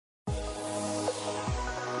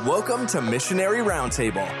Welcome to Missionary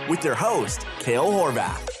Roundtable with your host, Cale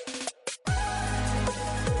Horvath.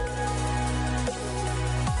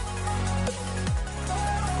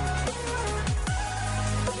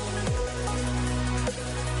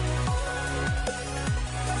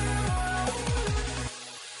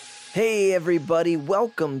 Hey everybody,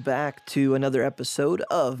 welcome back to another episode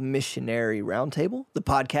of Missionary Roundtable, the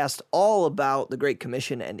podcast all about the Great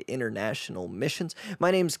Commission and international missions.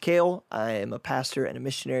 My name's Cale. I am a pastor and a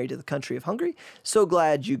missionary to the country of Hungary. So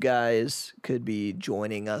glad you guys could be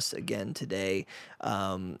joining us again today.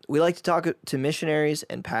 We like to talk to missionaries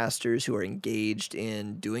and pastors who are engaged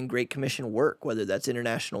in doing Great Commission work, whether that's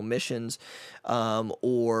international missions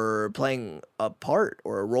or playing a part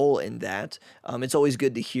or a role in that. It's always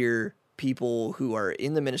good to hear people who are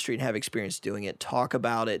in the ministry and have experience doing it talk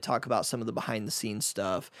about some of the behind the scenes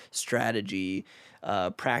stuff, strategy,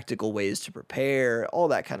 practical ways to prepare, all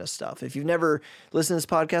that kind of stuff. If you've never listened to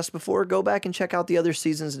this podcast before, go back and check out the other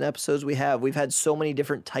seasons and episodes we have. We've had so many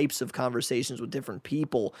different types of conversations with different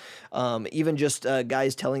people, even just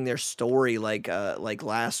guys telling their story like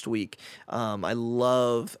last week. I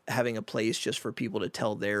love having a place just for people to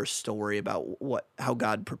tell their story about how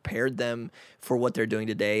God prepared them for what they're doing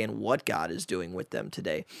today and what God is doing with them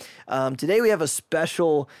today. Today we have a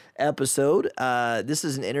special episode. This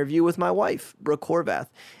is an interview with my wife, Brooke Horvath,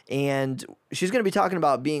 and she's going to be talking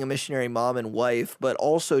about being a missionary mom and wife, but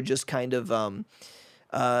also just kind of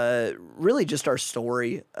really just our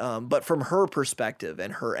story, but from her perspective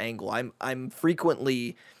and her angle. I'm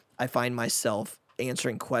frequently, I find myself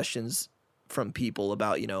answering questions from people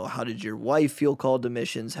about, how did your wife feel called to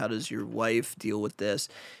missions? How does your wife deal with this?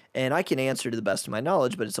 And I can answer to the best of my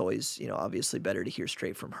knowledge, but it's always, obviously better to hear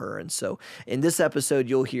straight from her. And so in this episode,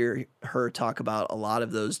 you'll hear her talk about a lot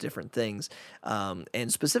of those different things,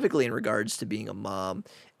 and specifically in regards to being a mom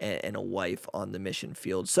and a wife on the mission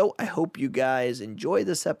field. So I hope you guys enjoy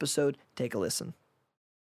this episode. Take a listen.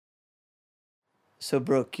 So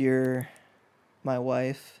Brooke, you're my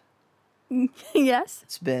wife. Yes.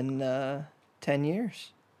 It's been 10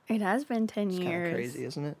 years. It has been 10 years. It's kind of crazy,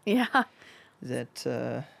 isn't it? Yeah.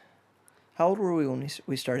 How old were we when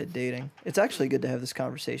we started dating? It's actually good to have this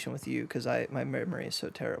conversation with you because my memory is so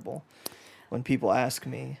terrible. When people ask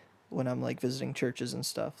me, when I'm like visiting churches and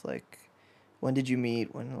stuff, like, when did you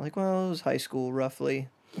meet? When like, well, it was high school roughly.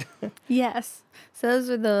 Yes. So those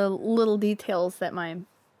are the little details that my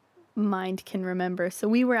mind can remember. So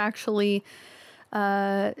we were actually,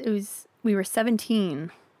 we were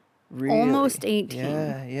 17. Really? Almost 18.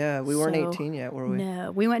 Yeah. We weren't 18 yet, were we?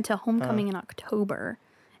 No, we went to homecoming in October.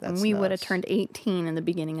 That's and we would have nuts. turned 18 in the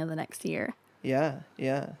beginning of the next year. Yeah.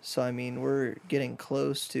 So, I mean, we're getting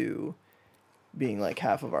close to being like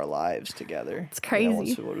half of our lives together. It's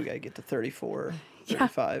crazy. What do we got to get to 34,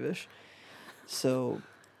 35-ish. So,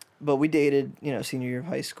 but we dated, senior year of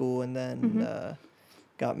high school and then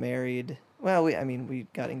got married. Well, we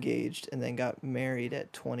got engaged and then got married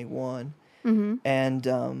at 21. Mm-hmm.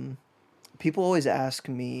 And people always ask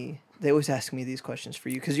me, these questions for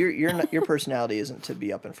you because your personality isn't to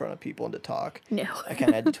be up in front of people and to talk. No. I kind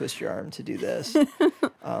of had to twist your arm to do this.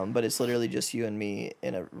 But it's literally just you and me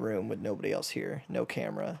in a room with nobody else here, no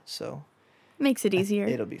camera. So Makes it easier.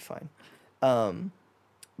 it'll be fine.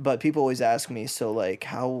 But people always ask me, so like,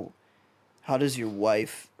 how did your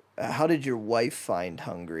wife find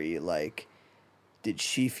Hungary? Like, did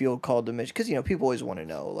she feel called to mission? Because, people always want to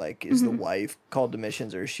know, like, is the wife called to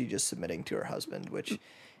missions or is she just submitting to her husband, which,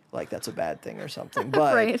 like, that's a bad thing or something.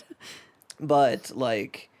 But, right. But,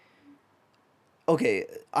 like, okay,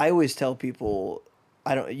 I always tell people,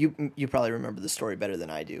 you probably remember the story better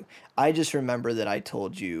than I do. I just remember that I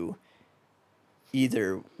told you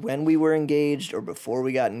either when we were engaged or before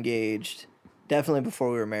we got engaged, definitely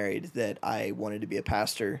before we were married, that I wanted to be a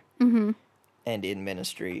pastor. Mm-hmm. And in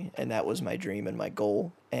ministry, and that was my dream and my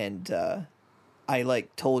goal. And I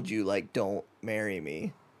told you don't marry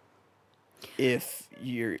me if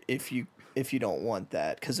you don't want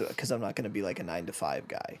that, because I'm not going to be like a 9-to-5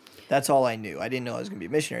 guy. That's all I knew. I didn't know I was going to be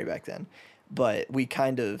a missionary back then, but we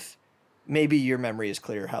kind of, maybe your memory is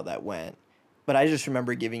clear how that went. But I just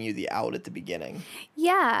remember giving you the out at the beginning.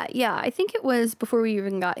 Yeah. I think it was before we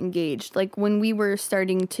even got engaged, like when we were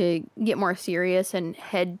starting to get more serious and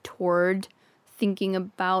head toward thinking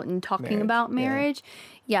about and talking about marriage.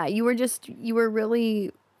 Yeah, you were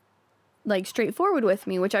really like straightforward with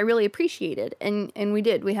me, which I really appreciated. And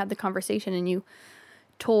we had the conversation and you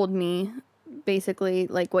told me basically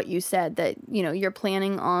like what you said, that, you're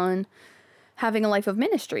planning on having a life of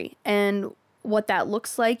ministry. And what that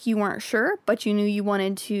looks like, you weren't sure, but you knew you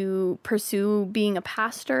wanted to pursue being a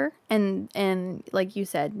pastor and like you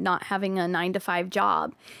said, not having a 9-to-5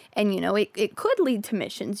 job. And, it could lead to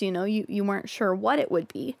missions, you weren't sure what it would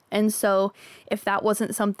be. And so if that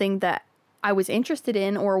wasn't something that I was interested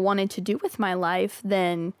in or wanted to do with my life,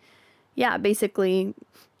 then yeah, basically,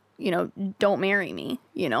 don't marry me,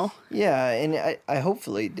 Yeah, and I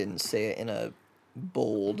hopefully didn't say it in a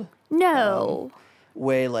bold No.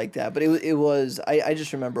 way like that, but it was I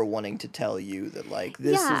just remember wanting to tell you that like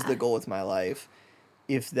this is the goal with my life.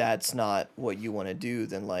 If that's not what you want to do,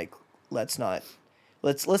 then like let's start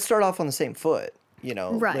off on the same foot,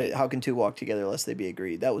 Right. How can two walk together unless they be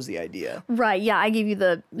agreed? That was the idea. Right, yeah, I gave you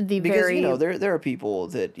the Because very there are people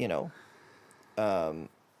that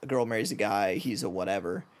a girl marries a guy, he's a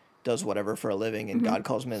whatever, does whatever for a living, and God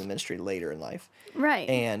calls him in the ministry later in life. Right.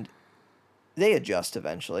 And they adjust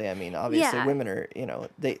eventually. I mean, obviously, Yeah. women are,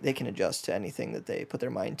 they can adjust to anything that they put their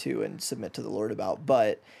mind to and submit to the Lord about.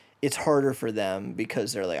 But it's harder for them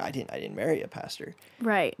because they're like, I didn't marry a pastor.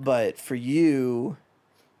 Right. But for you,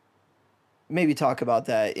 maybe talk about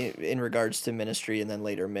that in regards to ministry and then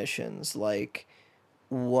later missions. Like,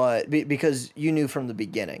 because you knew from the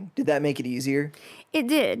beginning. Did that make it easier? It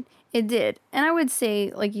did. It did. And I would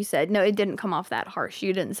say, like you said, no, it didn't come off that harsh.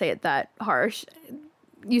 You didn't say it that harsh.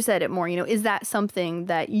 You said it more, is that something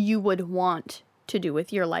that you would want to do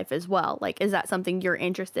with your life as well? Like, is that something you're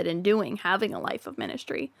interested in doing, having a life of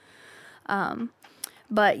ministry?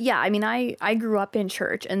 But yeah, I mean, I grew up in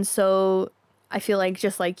church. And so I feel like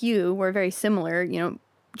just like you, we're very similar.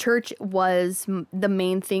 Church was the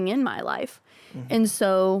main thing in my life. Mm-hmm. And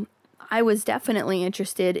so I was definitely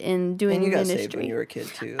interested in doing and you got ministry. Saved when you were a kid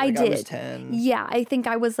too. I did. I was 10. Yeah, I think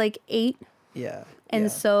I was like 8. Yeah. And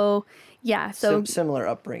so, yeah. So similar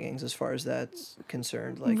upbringings as far as that's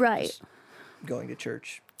concerned. Like right. Just going to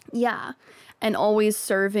church. Yeah. And always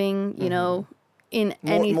serving, in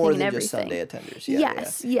anything more and than everything. Just Sunday attenders. Yeah,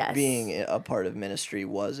 yes, yes. Being a part of ministry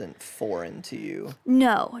wasn't foreign to you.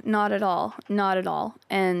 No, not at all. Not at all.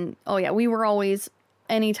 And, oh yeah, we were always,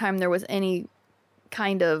 anytime there was any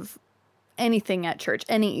kind of anything at church,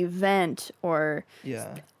 any event or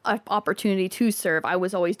opportunity to serve, I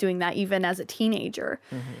was always doing that even as a teenager.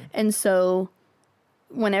 Mm-hmm. And so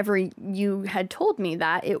whenever you had told me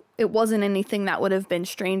that, it wasn't anything that would have been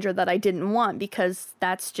strange or that I didn't want, because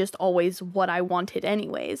that's just always what I wanted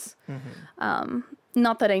anyways. Mm-hmm.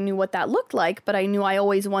 Not that I knew what that looked like, but I knew I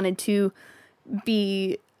always wanted to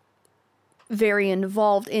be very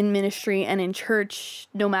involved in ministry and in church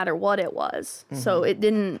no matter what it was. Mm-hmm. So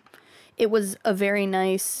it was a very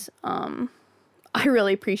nice, I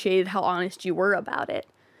really appreciated how honest you were about it,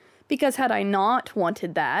 because had I not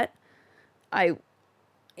wanted that,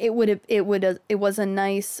 it was a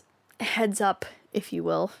nice heads up, if you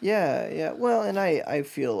will. Yeah. Well, and I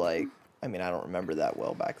feel like, I mean, I don't remember that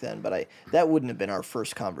well back then, but that wouldn't have been our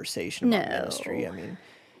first conversation about ministry. I mean,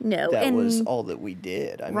 no, that was all that we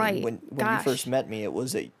did. I right, mean, when you first met me, it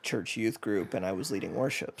was a church youth group, and I was leading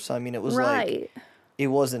worship. So I mean, it was like, it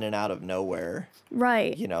wasn't an out of nowhere.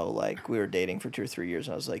 Right. Like we were dating for 2 or 3 years,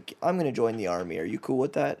 and I was like, I'm going to join the army. Are you cool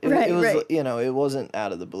with that? It was, right. It wasn't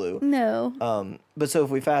out of the blue. No. But so if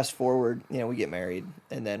we fast forward, we get married,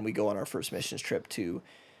 and then we go on our first missions trip to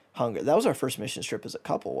Hungary. That was our first missions trip as a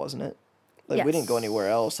couple, wasn't it? Like yes. We didn't go anywhere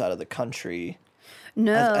else out of the country.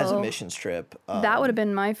 No. As a missions trip. That would have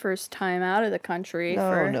been my first time out of the country.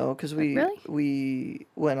 No, because we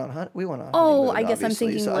went on Oh, honeymoon, I guess I'm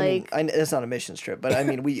thinking like it's not a missions trip, but I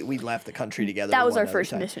mean we left the country together. That was our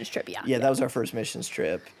first missions trip. Yeah, that was our first missions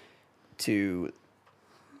trip to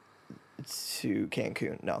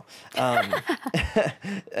Cancun. No,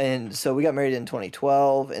 and so we got married in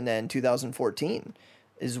 2012, and then 2014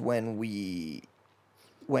 is when we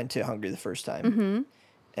went to Hungary the first time.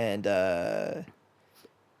 Mm-hmm.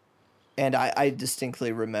 And I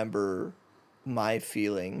distinctly remember my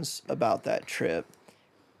feelings about that trip,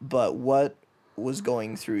 but what was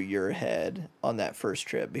going through your head on that first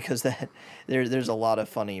trip? Because there's a lot of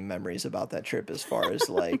funny memories about that trip, as far as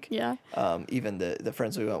like even the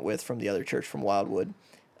friends we went with from the other church from Wildwood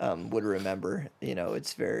would remember.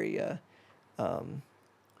 It's very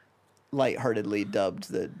lightheartedly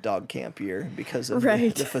dubbed the dog camp year because of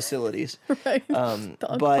the facilities. Right.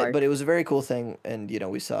 But it was a very cool thing, and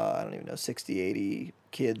we saw, I don't even know, 60, 80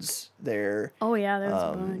 kids there. Oh yeah, there was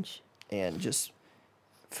a bunch. And just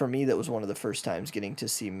for me, that was one of the first times getting to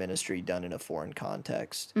see ministry done in a foreign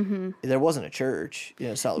context. Mm-hmm. There wasn't a church,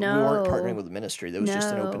 it's not, we weren't partnering with a ministry. There was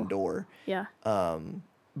just an open door. Yeah.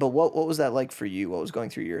 But what was that like for you? What was going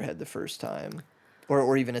through your head the first time,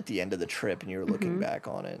 or even at the end of the trip, and you were looking back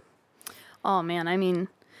on it? Oh man, I mean,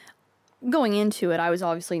 going into it, I was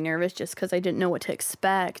obviously nervous just because I didn't know what to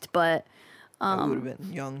expect, but I would have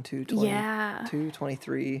been young too,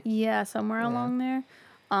 23. Yeah, somewhere along there.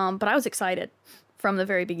 But I was excited from the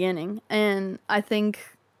very beginning. And I think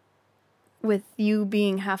with you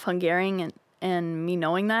being half Hungarian and me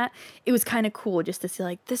knowing that, it was kind of cool just to see,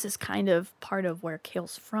 like, this is kind of part of where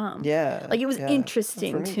Kale's from. Yeah. Like, it was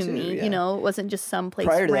interesting to me, yeah. you know? It wasn't just someplace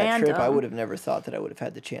Prior to random. that trip, I would have never thought that I would have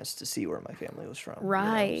had the chance to see where my family was from.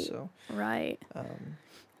 Right. You know, so, Right.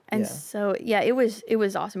 yeah. So, yeah, it was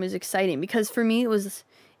awesome. It was exciting because for me, it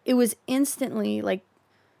was instantly, like,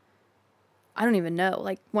 I don't even know.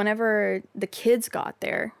 Like, whenever the kids got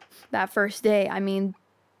there that first day, I mean,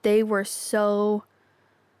 they were just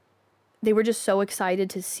so excited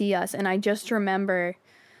to see us. And I just remember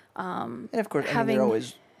and of course, I mean,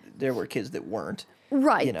 there were kids that weren't.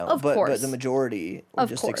 Right, You know, of but course. the majority were Of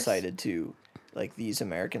just course. excited to, like, these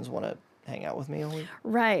Americans want to hang out with me only.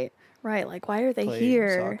 Right. Like, why are they Play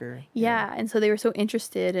here? soccer, Yeah. And so they were so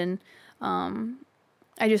interested. And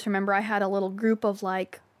I just remember I had a little group of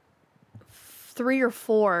like 3 or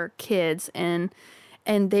 4 kids, and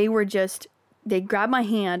they grabbed my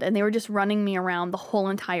hand and they were just running me around the whole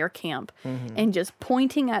entire camp and just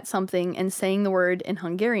pointing at something and saying the word in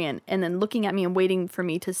Hungarian and then looking at me and waiting for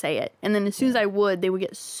me to say it. And then as soon as I would, they would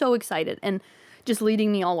get so excited and just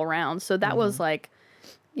leading me all around. So that was like,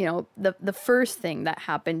 you know, the first thing that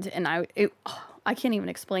happened, and I can't even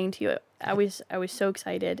explain to you. I was so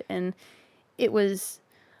excited, and it was.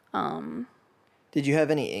 Did you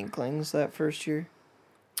have any inklings that first year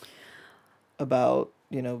about,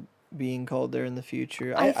 you know, being called there in the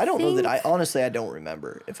future? I don't know that I don't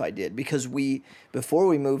remember if I did, because before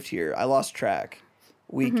we moved here, I lost track.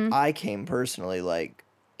 I came personally like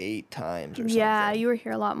 8 times or something. Yeah, you were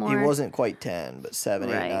here a lot more. It wasn't quite 10, but 7,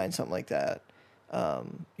 8, Right. 9, something like that.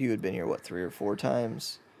 You had been here, what, 3 or 4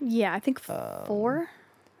 times? Yeah, I think 4.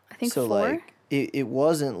 I think So 4. like it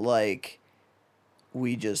wasn't like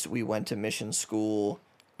we went to mission school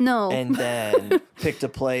No. and then picked a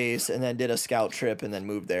place and then did a scout trip and then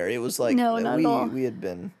moved there. It was like No, not at all. we had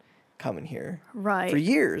been coming here Right. for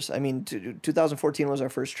years. I mean, 2014 was our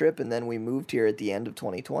first trip, and then we moved here at the end of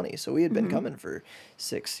 2020. So we had been coming for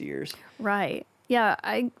 6 years. Right. Yeah,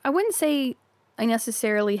 I wouldn't say I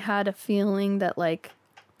necessarily had a feeling that like,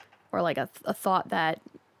 or like a thought that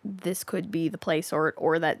this could be the place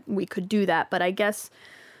or that we could do that. But I guess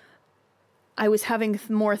I was having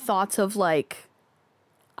more thoughts of like,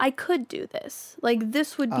 I could do this. Like,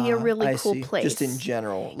 this would be a really I cool see. place. Just in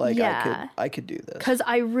general, like Yeah. I could do this. Because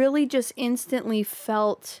I really just instantly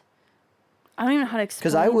felt, I don't even know how to explain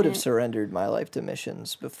Because I would have it. surrendered my life to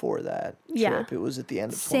missions before that Yeah. trip. It was at the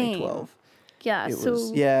end of Same. 2012. Yeah, It so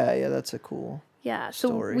was yeah, that's a cool. yeah, so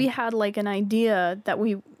story. we had like an idea that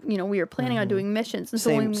we were planning on doing missions, and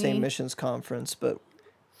so when Same we, missions conference, but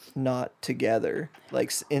not together.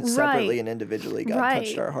 Like Right. separately and individually, God Right.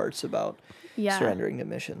 touched our hearts about Yeah. surrendering to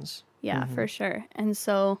missions. Yeah, for sure. And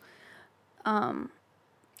so,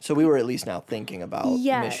 So we were at least now thinking about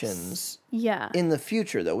Yes. missions yeah. in the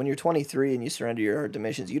future. Though, when you're 23 and you surrender your heart to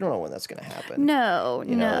missions, you don't know when that's going to happen. No,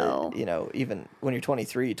 You no. know, even when you're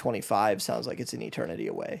 23, 25 sounds like it's an eternity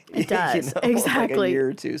away. It does. You know, exactly. Like a year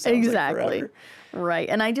or two sounds exactly. like forever. Right.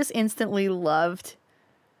 And I just instantly loved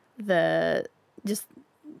the just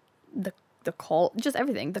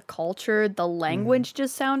everything. The culture, the language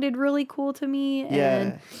just sounded really cool to me.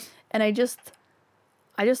 Yeah. And I just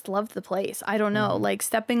loved the place. I don't know, like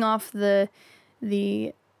stepping off the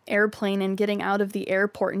airplane and getting out of the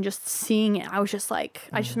airport and just seeing it. I was just like,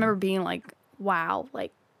 I just remember being like, wow,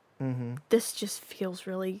 like this just feels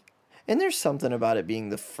really. And there's something about it being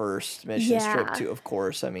the first missions trip Yeah. too. Of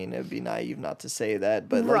course, I mean, it'd be naive not to say that,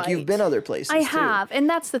 but like you've Right. been other places. I too. have, and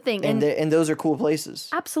that's the thing. And and those are cool places.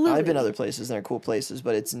 Absolutely. I've been other places and they're cool places,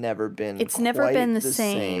 but it's never been. It's never quite been the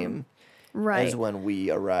same same. Right. as when we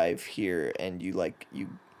arrive here and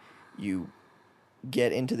you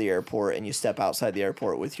get into the airport and you step outside the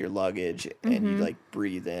airport with your luggage and you like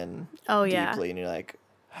breathe in Oh, yeah. deeply and you're like,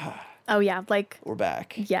 Oh yeah, like we're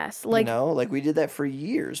back. yes, like you know, like we did that for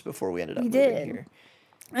years before we ended up We moving did. here.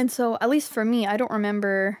 and so at least for me, I don't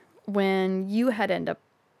remember when you had ended up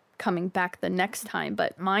coming back the next time,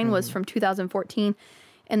 but mine was from 2014,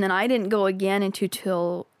 and then I didn't go again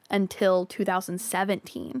until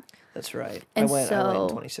 2017. That's right. And I went in so-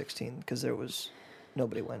 2016 because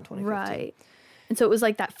nobody went in 2015. Right. And so it was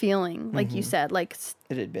like that feeling, like you said, like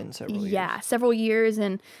It had been several years. yeah, several years,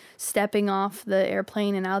 and stepping off the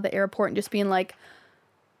airplane and out of the airport and just being like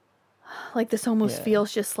this almost Yeah.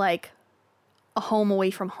 feels just like a home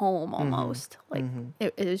away from home almost. Like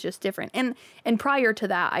it was just different. And prior to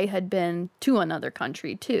that, I had been to another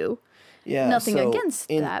country too, Yeah, nothing so against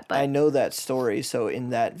that, but I know that story, so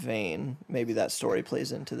in that vein, maybe that story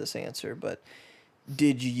plays into this answer, but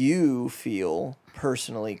did you feel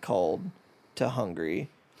personally called to Hungary,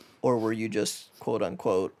 or were you just, quote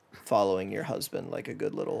unquote, following your husband like a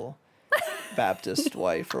good little Baptist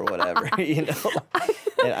wife or whatever, you know?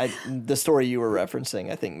 And the story you were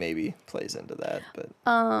referencing, I think maybe plays into that,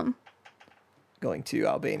 but going to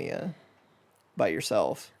Albania by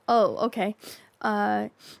yourself. Oh, okay.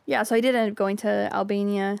 Yeah, so I did end up going to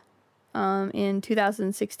Albania in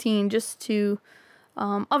 2016 just to,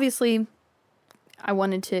 obviously, I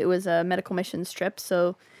wanted to, it was a medical missions trip,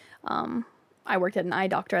 so I worked at an eye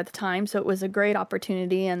doctor at the time, so it was a great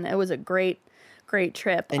opportunity, and it was a great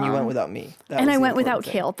trip. And you went without me. And I went without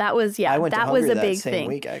Kale. That was, I went that to was Hungary a that big same thing.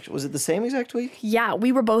 week, actually. Was it the same exact week? Yeah,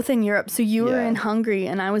 we were both in Europe. So you were Yeah. in Hungary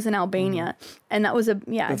and I was in Albania. And that was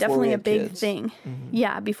definitely a big kids. thing.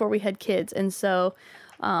 Yeah, before we had kids. And so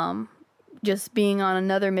just being on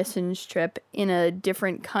another missions trip in a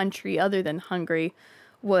different country other than Hungary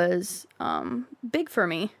was big for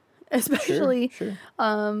me. Especially, Sure.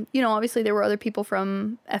 Obviously there were other people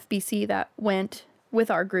from FBC that went with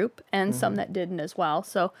our group and some that didn't as well.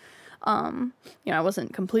 So, I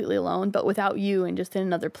wasn't completely alone, but without you and just in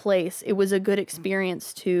another place, it was a good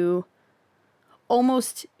experience to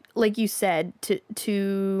almost, like you said,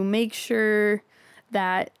 to make sure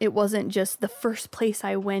that it wasn't just the first place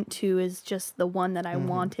I went to is just the one that I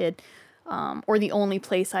wanted, or the only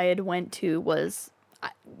place I had went to was,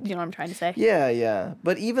 you know what I'm trying to say? Yeah.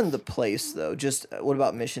 But even the place, though, just what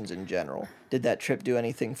about missions in general? Did that trip do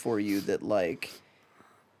anything for you that, like,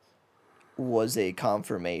 was a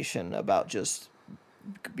confirmation about just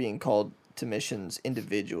being called to missions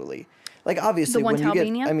individually? Like, obviously, The one when to you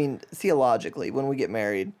Albania? get, I mean, theologically, when we get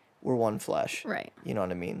married, we're one flesh. Right. You know what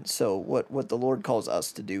I mean? So what the Lord calls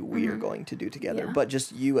us to do, we are going to do together. Yeah. But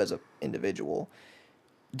just you as an individual,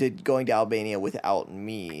 did going to Albania without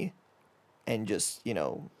me and just,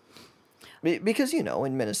 because,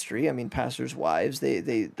 in ministry, I mean, pastors' wives,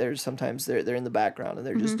 they're sometimes they're in the background and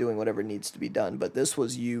they're just doing whatever needs to be done. But this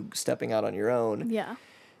was you stepping out on your own. Yeah.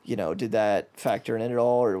 Did that factor in at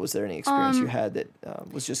all, or was there any experience you had that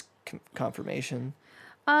was just confirmation?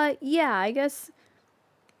 Yeah, I guess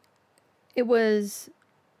it was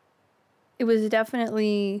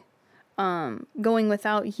definitely going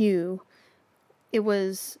without you. It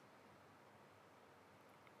was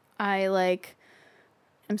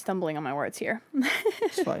I'm stumbling on my words here.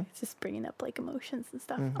 It's fine. It's just bringing up like emotions and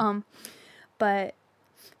stuff. But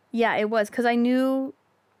yeah, it was because I knew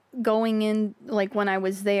going in, like when I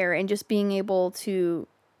was there and just being able to,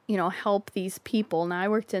 help these people. Now I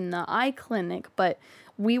worked in the eye clinic, but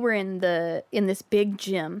we were in this big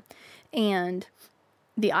gym, and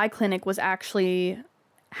the eye clinic was actually,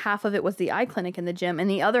 half of it was the eye clinic in the gym, and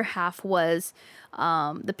the other half was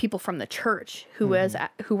the people from the church who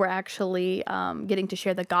were actually getting to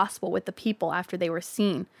share the gospel with the people after they were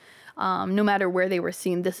seen. No matter where they were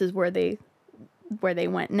seen, this is where they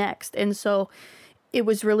went next. And so it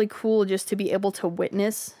was really cool just to be able to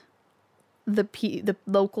witness the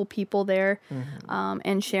local people there,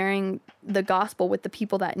 and sharing the gospel with the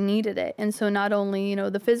people that needed it. And so not only,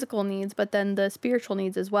 the physical needs, but then the spiritual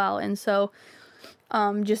needs as well. And so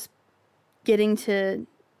just getting to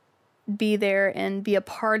be there and be a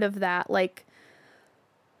part of that, like,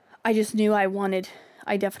 I just knew I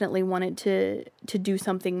definitely wanted to do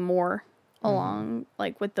something more along,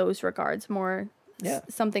 like, with those regards, more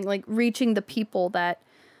something like reaching the people that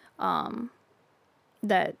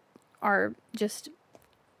that are just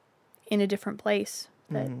in a different place.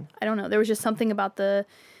 That I don't know, there was just something about the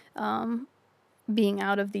being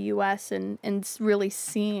out of the US and really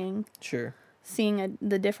seeing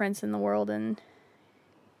the difference in the world. And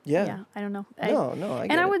yeah, I don't know. No, I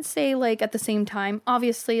get I it. would say, like, at the same time,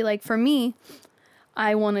 obviously, like, for me,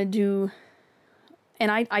 I want to do,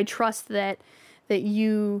 and I trust that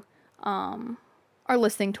you are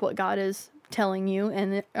listening to what God is telling you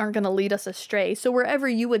and aren't going to lead us astray. So wherever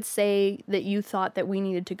you would say that you thought that we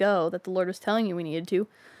needed to go, that the Lord was telling you we needed to,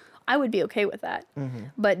 I would be okay with that.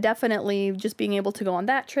 But definitely just being able to go on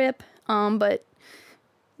that trip, but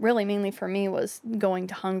really mainly for me was going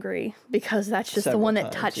to Hungary, because that's just the Several one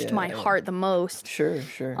that times, touched my heart the most. Sure.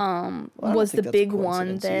 Well, I don't Was think the that's a big one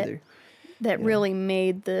coincidence that either. really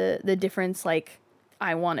made the difference. Like,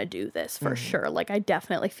 I want to do this for sure. Like, I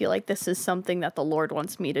definitely feel like this is something that the Lord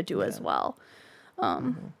wants me to do as well.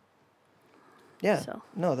 Yeah. So.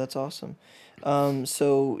 No, that's awesome.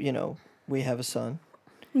 So, we have a son,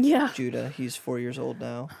 Yeah. Judah. He's 4 years old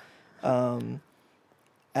now.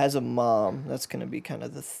 As a mom, that's going to be kind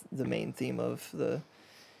of the main theme of the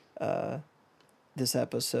this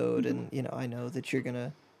episode, and I know that you're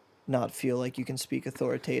gonna not feel like you can speak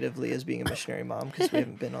authoritatively as being a missionary mom because we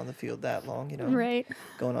haven't been on the field that long, Right.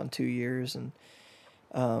 going on 2 years, and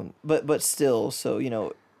but still, so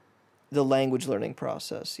the language learning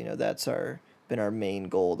process, that's been our main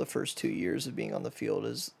goal the first 2 years of being on the field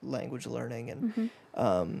is language learning,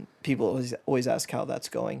 and people always ask how that's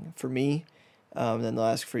going for me. Then they'll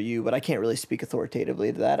ask for you, but I can't really speak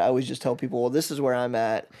authoritatively to that. I always just tell people, well, this is where I'm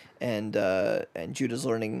at, and Judah's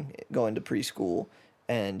learning going to preschool,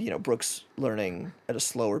 and Brooke's learning at a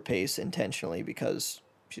slower pace intentionally because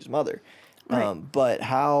she's a mother. Right. But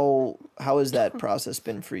how has that process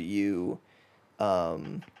been for you,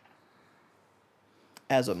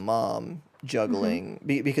 as a mom, juggling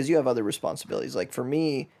because you have other responsibilities? Like for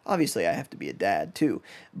me, obviously I have to be a dad too,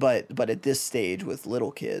 but at this stage with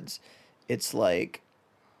little kids, it's like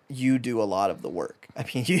you do a lot of the work. I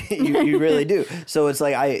mean, you really do. So it's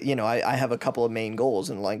like I have a couple of main goals,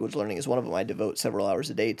 and language learning is one of them. I devote several hours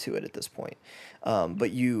a day to it at this point.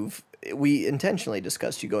 But we intentionally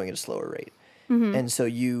discussed you going at a slower rate. And so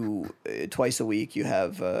you twice a week you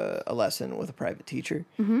have a lesson with a private teacher,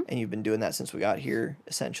 and you've been doing that since we got here,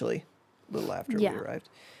 essentially, a little after we arrived.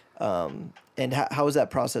 And how has that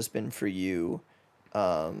process been for you,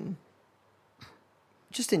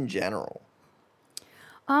 just in general?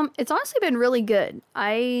 It's honestly been really good.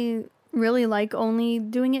 I really like only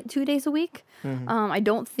doing it 2 days a week. I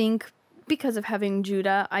don't think because of having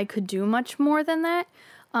Judah, I could do much more than that.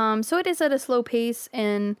 So it is at a slow pace,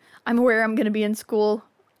 and I'm aware I'm going to be in school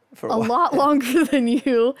for a lot longer than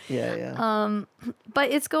you. Yeah.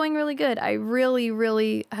 But it's going really good. I really,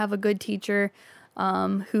 really have a good teacher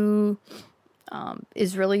who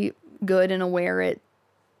is really good and aware at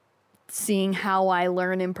seeing how I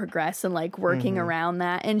learn and progress and like working around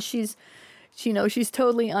that. And she's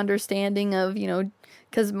totally understanding of,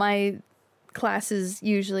 because my class is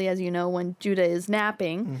usually, as you know, when Judah is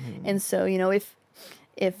napping. And so,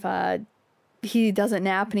 if he doesn't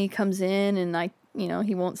nap and he comes in and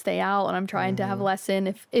he won't stay out and I'm trying to have a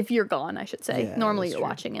lesson, if you're gone, I should say. Yeah, normally that's you're true.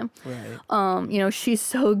 watching him. Right. She's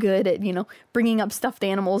so good at, bringing up stuffed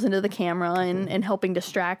animals into the camera and helping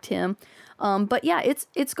distract him. But yeah,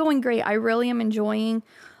 it's going great. I really am enjoying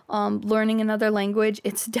learning another language.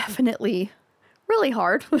 It's definitely really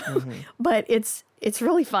hard, but it's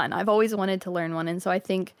really fun. I've always wanted to learn one, and so I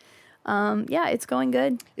think it's going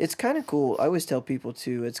good. It's kind of cool. I always tell people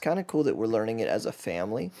too, it's kind of cool that we're learning it as a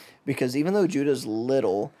family, because even though Judah's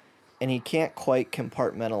little and he can't quite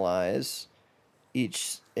compartmentalize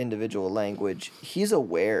each individual language, he's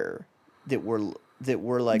aware that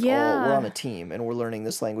we're like, Yeah. we're on a team and we're learning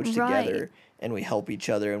this language together, and we help each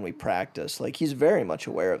other and we practice. Like, he's very much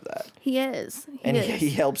aware of that. He is. He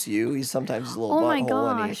helps you. He's sometimes a little Oh my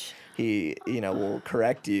butthole, and gosh. he will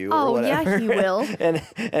correct you or Oh, whatever. yeah, he will. and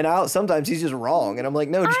sometimes he's just wrong, and I'm like,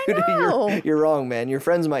 no, I Judah, know. you're wrong, man. Your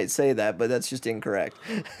friends might say that, but that's just incorrect.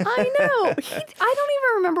 I know. I don't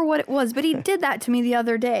even remember what it was, but he did that to me the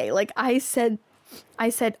other day. Like I said,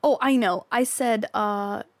 oh, I know. I said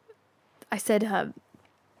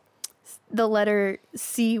the letter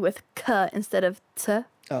C with K instead of T.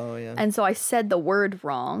 Oh yeah. And so I said the word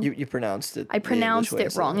wrong. You pronounced it. I pronounced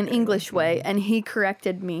it wrong, an English way, and he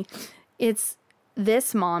corrected me. It's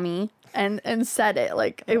this, mommy, and said it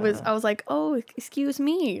like it was. I was like, oh, excuse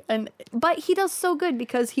me, but he does so good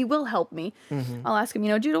because he will help me. I'll ask him,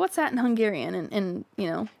 Judah, what's that in Hungarian? And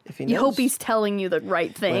If he you hope knows- he's telling you the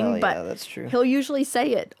right thing, Well, but yeah, that's true. he'll usually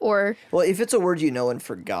say it or. Well, if it's a word you know and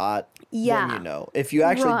forgot, Yeah. then you know. If you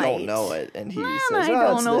actually don't Right. know it and he Man, says, I oh,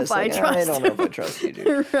 don't it's know this, if I like, trust I don't know if I him." trust you,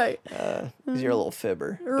 dude. Right, Because you're a little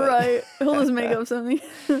fibber. But, right. He'll just make up something.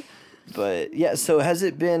 But yeah, so has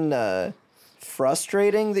it been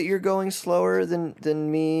frustrating that you're going slower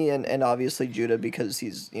than me and obviously Judah because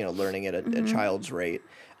he's learning at a child's rate,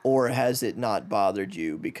 or has it not bothered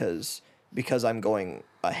you because I'm going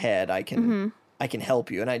ahead? I can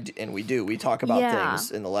help you, and we talk about Yeah.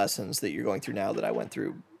 things in the lessons that you're going through now that I went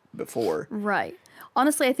through before. Right.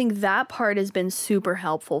 Honestly, I think that part has been super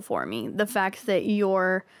helpful for me. The fact that you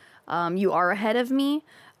are ahead of me,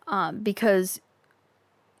 because,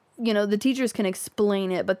 the teachers can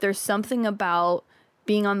explain it, but there's something about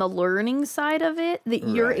being on the learning side of it that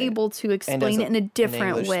you're Right. able to And explain as it in a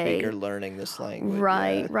different English way. speaker learning this language.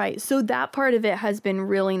 Right, yeah. right. So that part of it has been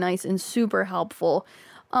really nice and super helpful.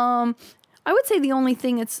 I would say the only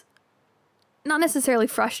thing it's not necessarily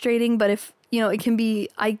frustrating, but if, I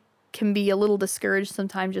can be a little discouraged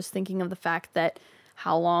sometimes just thinking of the fact that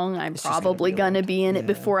how long I'm It's just gonna probably be a going to long be in it yeah.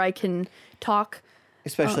 before I can talk.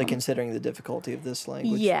 Especially considering the difficulty of this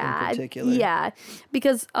language in Yeah, particular. yeah.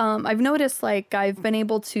 Because I've noticed like I've been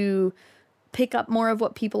able to pick up more of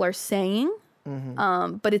what people are saying.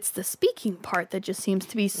 But it's the speaking part that just seems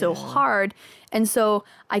to be so hard. And so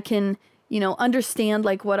I can, understand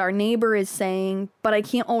like what our neighbor is saying, but I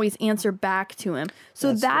can't always answer back to him.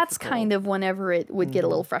 So that's kind of whenever it would get a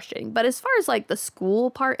little frustrating. But as far as like the school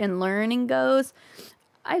part and learning goes,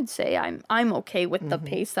 I'd say I'm okay with the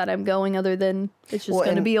pace that I'm going, other than it's just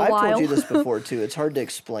going to be a while. I've told you this before too. It's hard to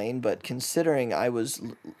explain, but considering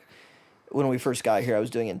when we first got here, I was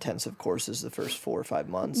doing intensive courses the first 4 or 5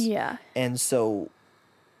 months. Yeah. And so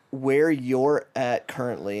where you're at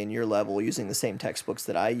currently in your level, using the same textbooks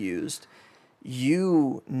that I used,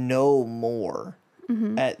 you know more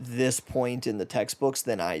at this point in the textbooks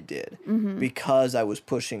than I did, because I was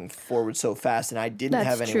pushing forward so fast, and I didn't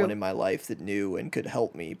have anyone in my life that knew and could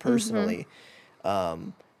help me personally.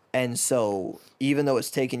 And so even though it's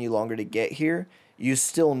taken you longer to get here, you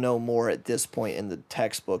still know more at this point in the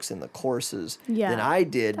textbooks and the courses than I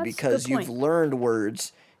did, because you've learned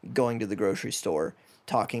words going to the grocery store,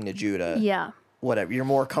 talking to Judah. Yeah. Whatever. You're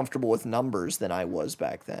more comfortable with numbers than I was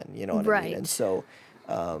back then. You know what I mean? And so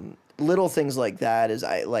little things like that is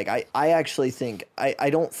I actually think I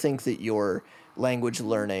don't think that your language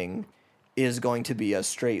learning is going to be a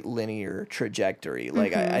straight linear trajectory.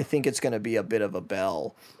 Like I think it's going to be a bit of a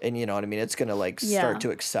bell, and you know what I mean? It's going to like start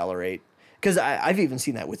to accelerate. Because I've even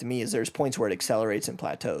seen that with me, is there's points where it accelerates and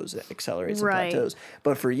plateaus.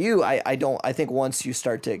 But for you, I think once you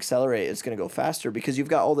start to accelerate, it's going to go faster, because you've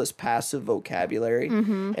got all this passive vocabulary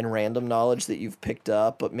and random knowledge that you've picked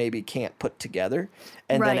up but maybe can't put together.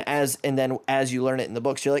 And then as you learn it in the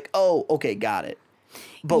books, you're like, oh, okay, got it.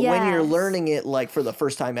 But when you're learning it like for the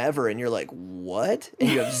first time ever, and you're like, what? And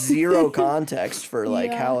you have zero context for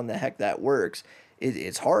like how in the heck that works,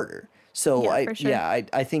 it's harder. So I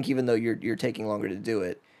think even though you're taking longer to do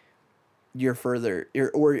it, you're further,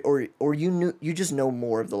 you just know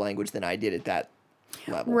more of the language than I did at that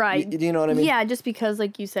level. Right. Do you know what I mean? Yeah, just because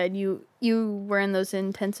like you said, you were in those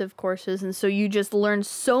intensive courses, and so you just learned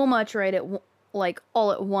so much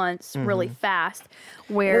all at once, really fast.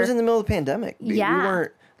 Where it was in the middle of the pandemic. Yeah.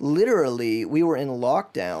 We were in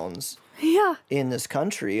lockdowns. Yeah. In this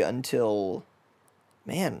country until,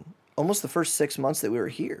 almost the first 6 months that we were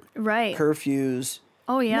here. Right. Curfews.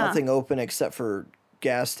 Oh, yeah. Nothing open except for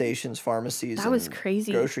gas stations, pharmacies. That was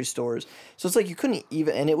crazy. Grocery stores. So it's like you couldn't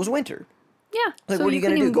even, and it was winter. Yeah. Like, so what are you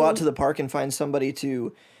going to do? Go out to the park and find somebody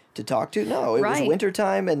to talk to? No, it was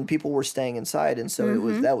wintertime and people were staying inside. And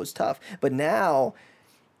so that was tough. But now,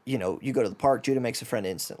 you go to the park, Judah makes a friend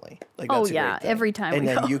instantly. Like, that's a great thing. Every time and we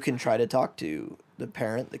then go. you can try to talk to the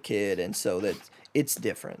parent, the kid. And so it's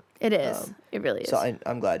different. It is. It really is. So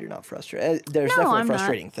I'm glad you're not frustrated. There's definitely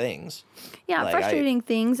frustrating things. Yeah, like frustrating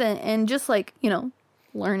things, and just like,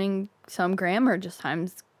 learning some grammar just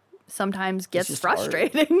sometimes gets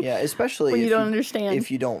frustrating. Hard. Yeah, especially when you don't understand.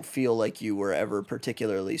 If you don't feel like you were ever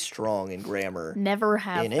particularly strong in grammar. Never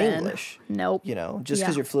have in been. English. Nope. Just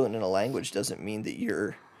because you're fluent in a language doesn't mean that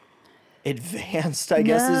you're advanced, I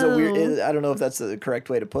guess, is a weird. I don't know if that's the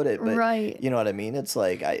correct way to put it, but you know what I mean. It's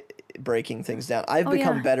like breaking things down. I've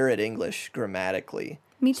become better at English grammatically.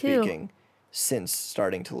 Me too. Speaking since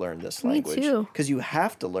starting to learn this language. Me too. Because you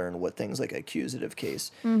have to learn what things like accusative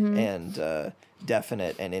case and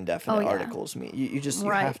definite and indefinite articles mean. You just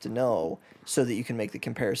you have to know so that you can make the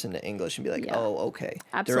comparison to English and be like, oh, okay,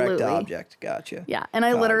 absolutely. Direct object, gotcha. Yeah, and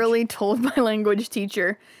I literally told my language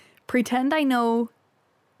teacher, pretend I know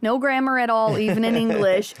no grammar at all, even in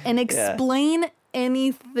English, and explain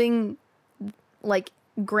anything like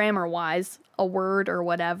grammar-wise, a word or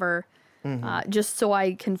whatever, just so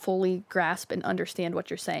I can fully grasp and understand what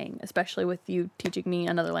you're saying, especially with you teaching me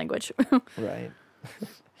another language. Right.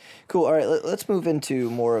 Cool. All right, let's move into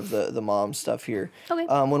more of the mom stuff here. Okay.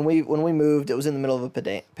 When we moved, it was in the middle of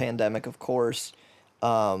a pandemic, of course.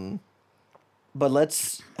 But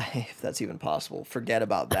let's, if that's even possible, forget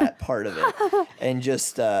about that part of it, and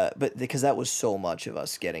just but because that was so much of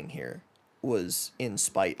us getting here was in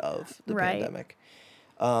spite of the pandemic.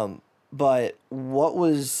 But what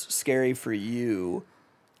was scary for you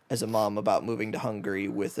as a mom about moving to Hungary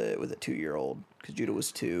with a 2-year-old? Because Judah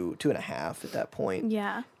was 2.5 at that point.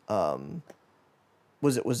 Yeah.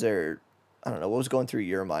 Was there, I don't know, what was going through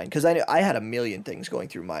your mind? Because I had a million things going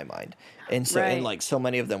through my mind, and so and like so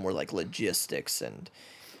many of them were like logistics, and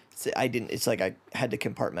it's like I had to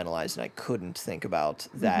compartmentalize, and I couldn't think about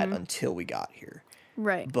that until we got here.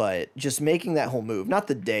 Right. But just making that whole move, not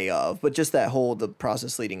the day of, but just the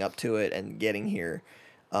process leading up to it and getting here.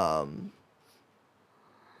 I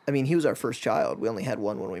mean, he was our first child. We only had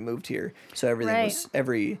one when we moved here. So everything was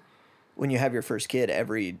when you have your first kid,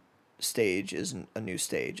 every stage is a new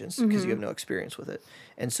stage, and because you have no experience with it.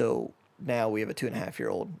 And so now we have a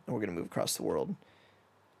 2.5-year-old, and we're going to move across the world.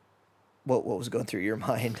 What was going through your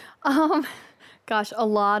mind? Gosh, a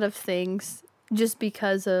lot of things. Just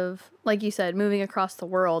because of, like you said, moving across the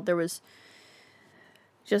world, there was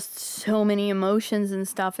just so many emotions and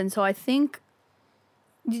stuff. And so I think,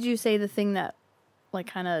 did you say the thing that, like,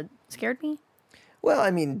 kind of scared me? Well,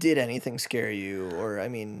 I mean, did anything scare you? Or, I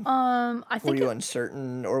mean, I think were you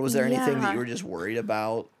uncertain? Or was there anything that yeah. you were just worried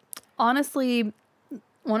about? Honestly,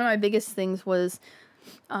 one of my biggest things was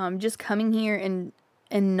just coming here and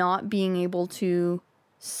not being able to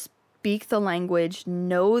speak the language,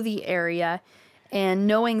 know the area, and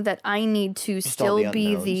knowing that I need to still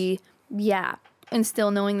be and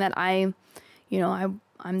still knowing that I'm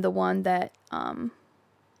the one that, I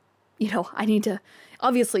need to,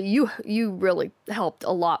 obviously you really helped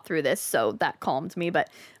a lot through this, so that calmed me, but,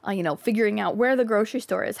 figuring out where the grocery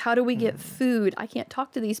store is, how do we get food, I can't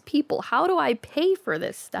talk to these people, how do I pay for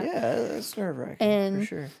this stuff? Yeah, that's nerve-wracking, for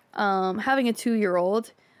sure. Having a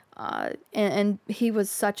 2-year-old, and he was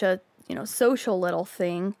such a, social little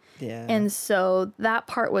thing. Yeah. And so that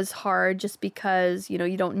part was hard just because,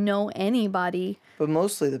 you don't know anybody. But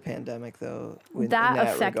mostly the pandemic, though. That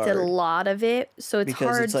affected a lot of it. So it's because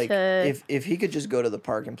hard it's like, to... if he could just go to the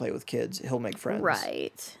park and play with kids, he'll make friends.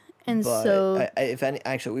 Right. And but so...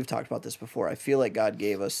 actually, we've talked about this before. I feel like God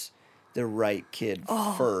gave us the right kid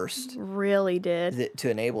first. Really did. To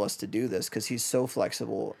enable us to do this, because he's so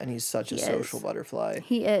flexible and he's such a social butterfly.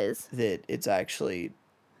 He is. That it's actually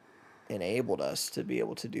enabled us to be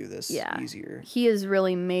able to do this easier. He has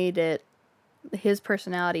really made it, his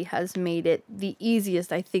personality has made it the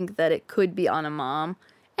easiest I think that it could be on a mom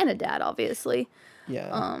and a dad, obviously.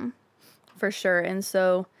 Yeah. For sure. And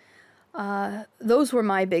so those were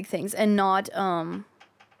my big things, and not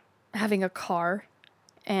having a car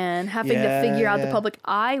and having to figure out the public.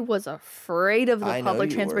 I was afraid of the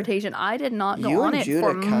public transportation. I did not go on it for months. You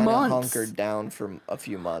and Judah kind of hunkered down for a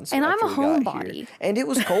few months. And I'm a homebody. And it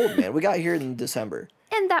was cold, man. We got here in December.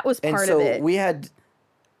 And that was part of it. And so we had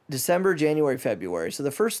December, January, February. So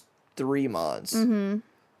the first 3 months,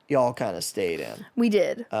 y'all kind of stayed in. We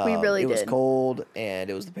did. We really did. It was cold, and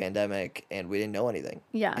it was the pandemic, and we didn't know anything.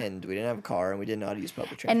 Yeah. And we didn't have a car, and we didn't know how to use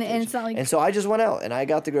public transportation. And it's not like... And so I just went out, and I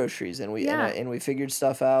got the groceries, and we figured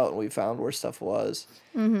stuff out, and we found where stuff was.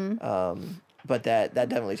 But that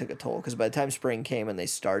definitely took a toll, because by the time spring came and they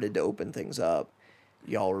started to open things up,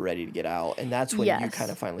 y'all were ready to get out, and that's when you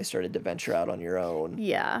kind of finally started to venture out on your own.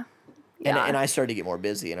 Yeah. And I started to get more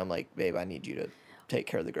busy, and I'm like, babe, I need you to take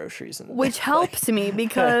care of the groceries. Which helps me,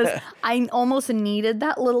 because I almost needed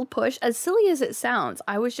that little push. As silly as it sounds,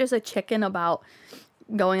 I was just a chicken about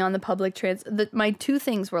going on the public my two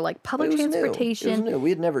things were like public transportation new.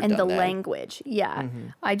 We had never and done the that. language. Yeah.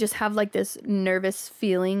 I just have like this nervous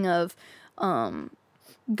feeling of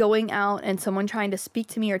going out and someone trying to speak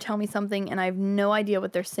to me or tell me something, and I have no idea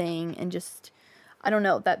what they're saying, and just, I don't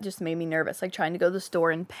know, that just made me nervous. Like trying to go to the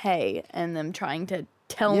store and pay, and them trying to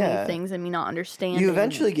tell me things and me not understanding. You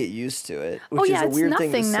eventually get used to it, which is a weird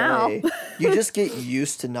thing to say. You just get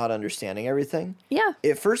used to not understanding everything. Yeah.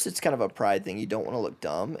 At first, it's kind of a pride thing. You don't want to look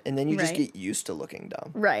dumb, and then you just get used to looking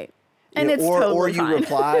dumb. Right. And it's totally or you fine.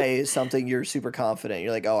 reply something, you're super confident.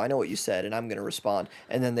 You're like, oh, I know what you said, and I'm going to respond.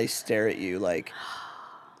 And then they stare at you like,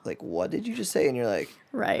 what did you just say? And you're like,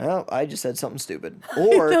 right. Oh, I just said something stupid.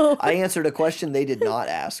 Or I answered a question they did not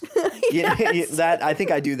ask. That I think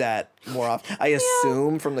I do that more often. I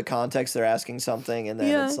assume from the context they're asking something, and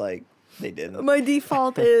then it's like they didn't. My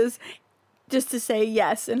default is just to say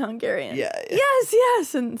yes in Hungarian. Yeah.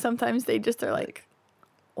 Yes. And sometimes they just are like,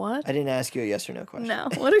 what? I didn't ask you a yes or no question. No.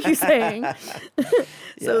 What are you saying?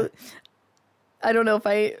 So I don't know if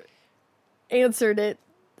I answered it.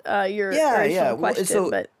 Your original question,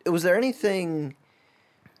 but was there anything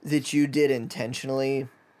that you did intentionally,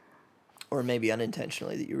 or maybe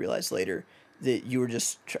unintentionally, that you realized later that you were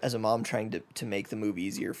just as a mom trying to make the move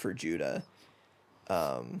easier for Judah?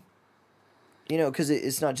 Because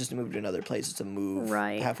it's not just a move to another place; it's a move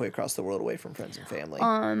halfway across the world away from friends and family.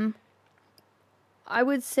 I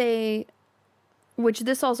would say, which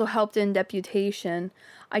this also helped in deputation,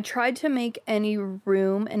 I tried to make any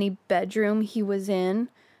bedroom he was in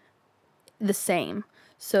the same.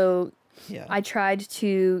 So I tried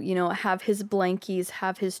to, have his blankies,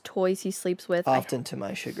 have his toys he sleeps with. Often to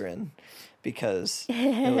my chagrin, because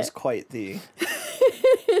it was quite the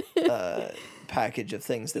package of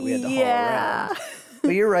things that we had to haul around.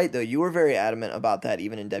 But you're right, though. You were very adamant about that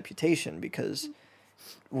even in deputation, because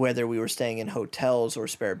whether we were staying in hotels or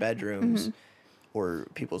spare bedrooms or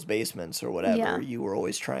people's basements or whatever, you were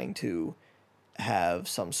always trying to have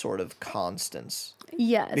some sort of constants.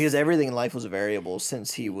 Yes. Because everything in life was a variable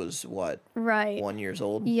since he was, what, right. 1 year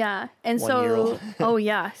old? Yeah. And 1 year old. oh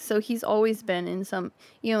yeah. So he's always been in some,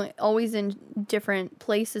 always in different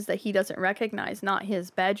places that he doesn't recognize, not his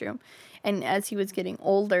bedroom. And as he was getting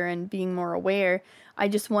older and being more aware, I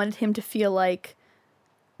just wanted him to feel like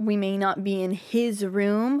we may not be in his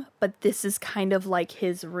room, but this is kind of like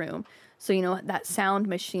his room. So, that sound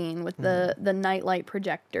machine with the nightlight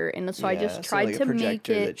projector. And so I just tried like to a projector make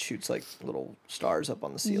it. that shoots like little stars up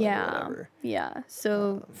on the ceiling or whatever. Yeah.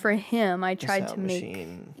 So for him, I tried to make.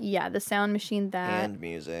 Machine, the sound machine that. and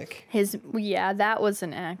music. That was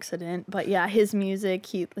an accident. But yeah, his music,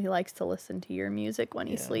 he likes to listen to your music when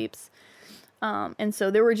he sleeps. And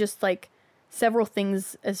so there were just like several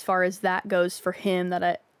things as far as that goes for him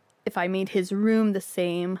that if I made his room the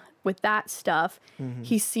same with that stuff,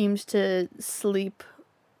 he seems to sleep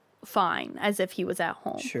fine as if he was at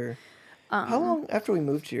home. Sure. How long after we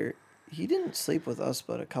moved here? He didn't sleep with us,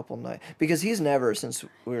 but a couple nights, because he's never, since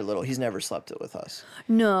we were little, he's never slept with us.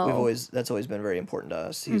 No. That's always been very important to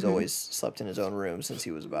us. He's always slept in his own room since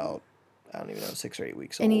he was about, I don't even know, 6 or 8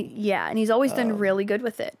 weeks old. And he's always done really good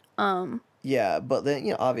with it. Yeah, but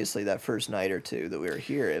then, obviously that first night or two that we were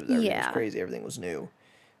here, everything was crazy. Everything was new.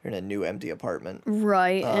 We're in a new empty apartment.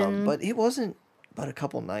 Right. But it wasn't but a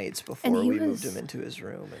couple nights before we moved him into his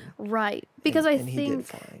room. Right. Because I think he did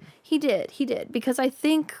fine. He did. Because I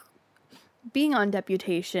think being on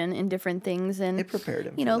deputation in different things and it prepared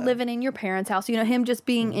him living in your parents' house, him just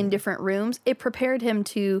being in different rooms, it prepared him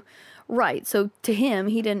to so to him,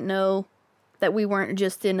 he didn't know that we weren't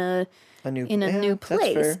just in a new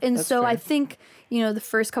place. And that's so fair. I think, the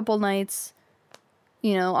first couple nights,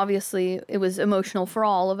 obviously it was emotional for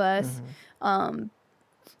all of us.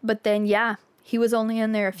 But then, he was only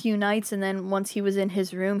in there a few nights, and then once he was in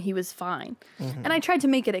his room, he was fine. And I tried to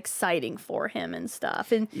make it exciting for him and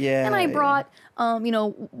stuff. And I brought,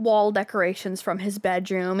 wall decorations from his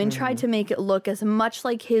bedroom and tried to make it look as much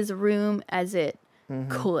like his room as it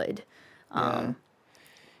could. So.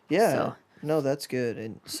 No, that's good.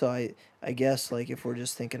 And so I guess, like, if we're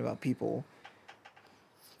just thinking about people,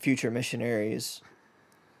 future missionaries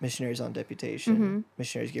on deputation,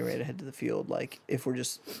 missionaries getting ready to head to the field, like, if we're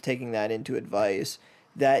just taking that into advice,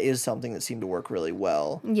 that is something that seemed to work really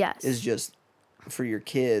well. Yes. Is just, for your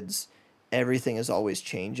kids, everything is always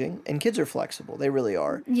changing. And kids are flexible. They really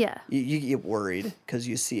are. Yeah. You get worried because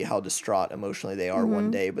you see how distraught emotionally they are one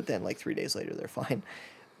day, but then, like, 3 days later, they're fine.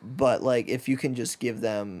 But, like, if you can just give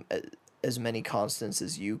them as many constants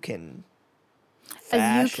as you can fashion,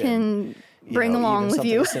 as you can bring along with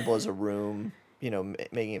you. Something as simple as a room,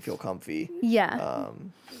 making it feel comfy. Yeah.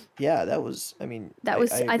 That was, I mean,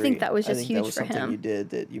 I think that was just huge for him. Something you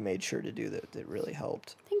did that you made sure to do that really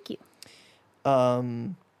helped. Thank you.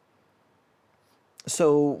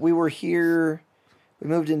 So we were here, we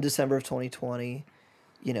moved in December of 2020.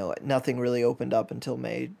 Nothing really opened up until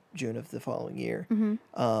June of the following year.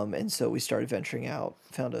 And so we started venturing out,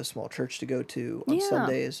 found a small church to go to on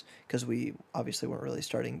Sundays, because we obviously weren't really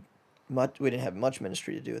starting much. We didn't have much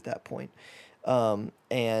ministry to do at that point.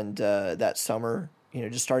 And that summer,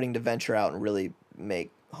 just starting to venture out and really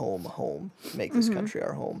make home, make this country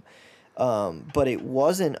our home. But it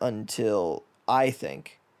wasn't until, I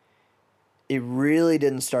think, it really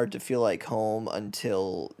didn't start to feel like home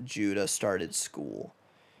until Judah started school.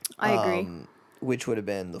 I agree. Which would have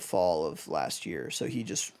been the fall of last year. So he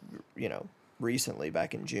just, recently,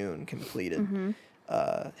 back in June, completed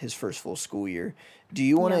his first full school year. Do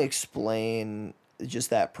you want to explain just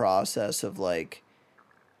that process of, like,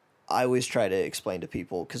 I always try to explain to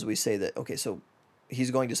people, because we say that, okay, so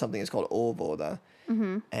he's going to something that's called Ovoda,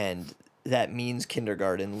 and that means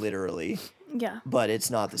kindergarten, literally. Yeah. But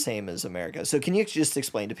it's not the same as America. So can you just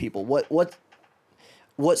explain to people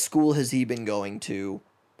what school has he been going to?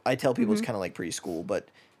 I tell people it's kind of like preschool, but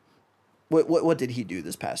what did he do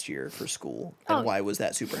this past year for school, and why was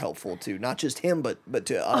that super helpful to not just him but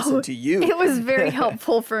to us and to you? It was very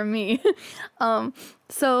helpful for me.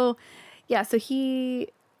 So he,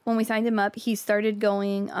 when we signed him up, he started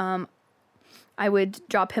going. I would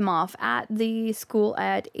drop him off at the school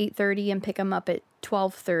at 8:30 and pick him up at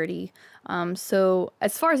 12:30. So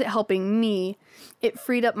as far as it helping me, it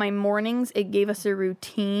freed up my mornings. It gave us a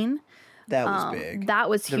routine. That was big. That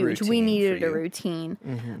was huge. We needed a routine.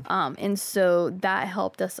 And so that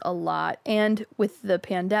helped us a lot. And with the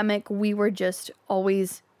pandemic, we were just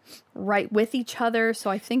always right with each other. So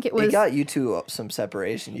I think it was. It got you two some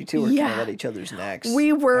separation. You two were kind of at each other's necks.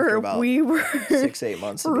 We were 6-8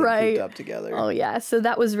 months of being right cooped up together. Oh yeah, so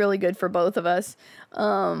that was really good for both of us.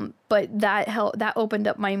 But that opened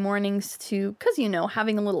up my mornings to, because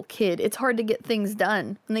having a little kid, it's hard to get things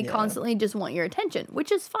done, and they constantly just want your attention,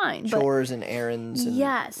 which is fine. Chores and errands.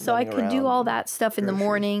 And so I could do all that stuff in the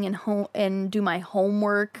morning and do my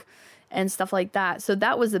homework and stuff like that. So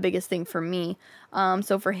that was the biggest thing for me.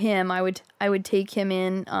 So for him, I would take him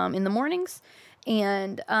in the mornings,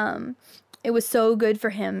 and it was so good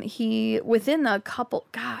for him. He, within a couple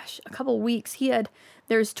weeks,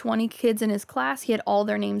 there's 20 kids in his class. He had all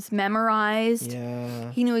their names memorized.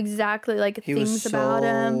 Yeah. He knew exactly things about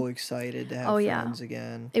him. He was so excited to have friends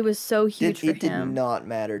again. It was so huge for him. It did not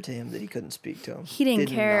matter to him that he couldn't speak to him. He didn't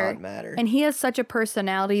care. Did not matter. And he has such a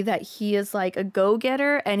personality that he is like a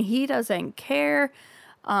go-getter, and he doesn't care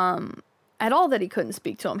at all that he couldn't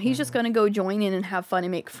speak to him. He's just going to go join in and have fun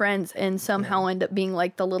and make friends, and somehow end up being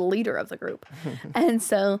like the little leader of the group. And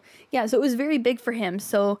so it was very big for him.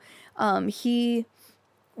 So he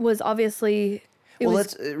was obviously...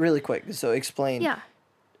 Let's really quick. So explain. Yeah.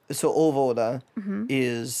 So Ovoda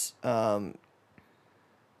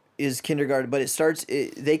is kindergarten, but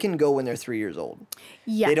they can go when they're 3 years old.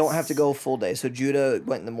 Yes. They don't have to go full day. So Judah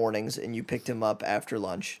went in the mornings, and you picked him up after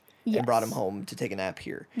lunch. And brought him home to take a nap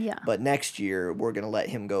here. Yeah. But next year, we're going to let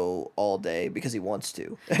him go all day because he wants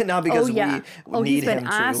to. Not because we need he's been him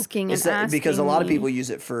to. asking because a lot of people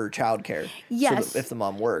use it for childcare. Yes. So if the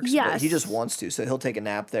mom works. Yes. But he just wants to. So he'll take a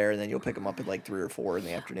nap there, and then you'll pick him up at like 3 or 4 in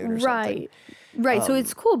the afternoon or something. Right. So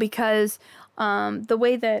it's cool because the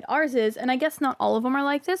way that ours is, and I guess not all of them are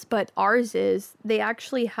like this, but ours is, they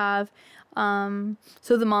actually have, so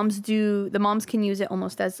the moms can use it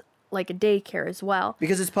almost as like a daycare as well.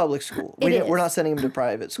 Because it's public school. We're not sending him to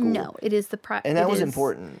private school. No, it is the private. And that was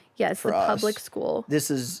important. Yeah, it's the public school. This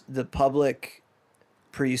is the public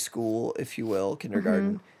preschool, if you will,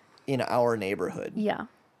 kindergarten in our neighborhood. Yeah.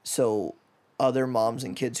 So other moms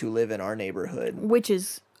and kids who live in our neighborhood. Which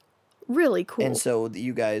is really cool. And so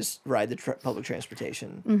you guys ride the public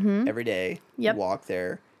transportation every day. Yep. You walk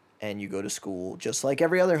there. And you go to school just like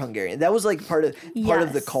every other Hungarian. That was like part of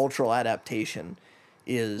the cultural adaptation.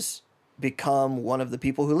 Is become one of the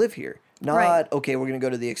people who live here. Not, okay, we're going to go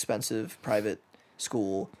to the expensive private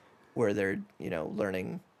school where they're,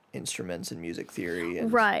 learning instruments and music theory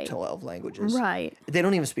and 12 languages. Right. They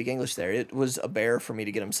don't even speak English there. It was a bear for me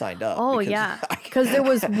to get them signed up. Oh, because there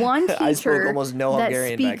was one teacher I spoke almost no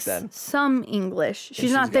Hungarian that back then. Some English.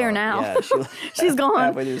 She's not there now. Yeah, she's gone.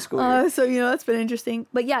 Halfway through the school year. So, that's been interesting.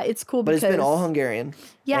 But yeah, it's cool because... But it's been all Hungarian.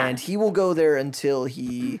 Yeah. And he will go there until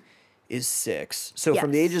he... is 6. So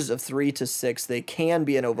from the ages of 3 to 6, they can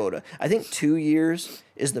be an Ovoda. I think 2 years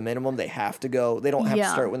is the minimum they have to go. They don't have to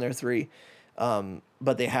start when they're 3,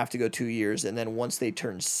 but they have to go 2 years. And then once they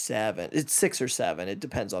turn 7, it's 6 or 7. It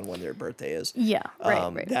depends on when their birthday is. Yeah,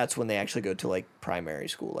 right. That's when they actually go to like primary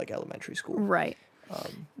school, like elementary school. Right.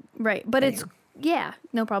 Right. But it's,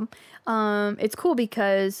 no problem. It's cool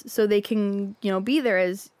because so they can, be there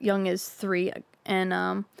as young as 3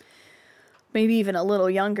 and, maybe even a little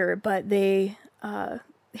younger, but the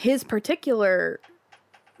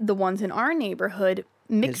ones in our neighborhood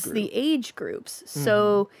mix the age groups.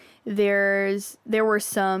 So there were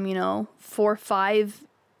some, 4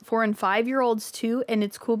 and 5 year olds too. And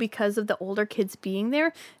it's cool because of the older kids being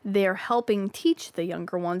there, they're helping teach the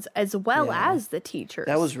younger ones as well as the teachers.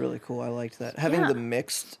 That was really cool. I liked that. Having the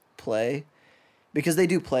mixed play. Because they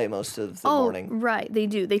do play most of the morning. Right, they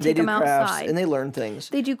do. They take them outside. And they learn things.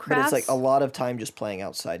 They do crafts. But it's like a lot of time just playing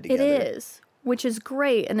outside together. It is, which is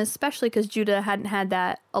great. And especially because Judah hadn't had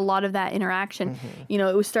a lot of that interaction. It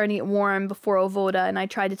was starting to get warm before Ovoda, and I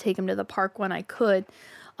tried to take him to the park when I could.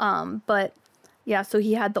 But, so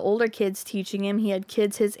he had the older kids teaching him. He had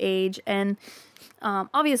kids his age, and...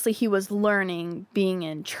 obviously he was learning being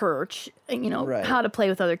in church, how to play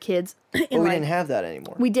with other kids. But we didn't have that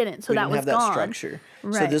anymore. We didn't, so that was gone. We didn't have that structure.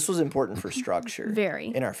 Right. So this was important for structure. Very.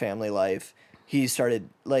 In our family life. He started,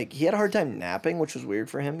 he had a hard time napping, which was weird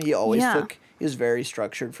for him. He always he was very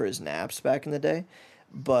structured for his naps back in the day.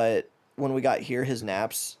 But when we got here, his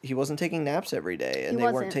naps, he wasn't taking naps every day. And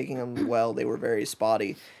they weren't taking them well. They were very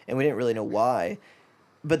spotty. And we didn't really know why.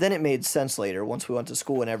 But then it made sense later once we went to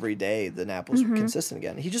school and every day the nap was consistent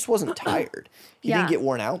again. He just wasn't tired. He didn't get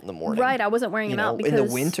worn out in the morning. Right, I wasn't wearing him out because... in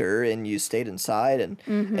the winter and you stayed inside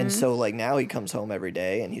and so now he comes home every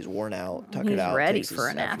day and he's worn out, tuckered out, ready for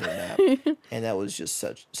a nap. And that was just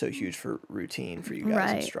so huge for routine for you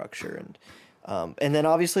guys and structure And then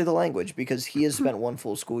obviously the language, because he has spent one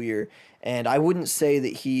full school year, and I wouldn't say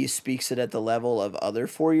that he speaks it at the level of other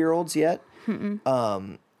 4-year-olds yet.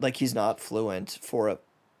 Like he's not fluent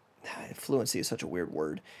fluency is such a weird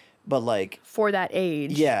word, but like For that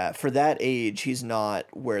age. yeah, for that age, he's not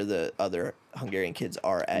where the other Hungarian kids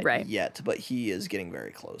are at Right. yet, but he is getting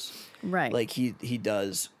very close. Right. Like he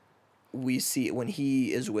does. We see when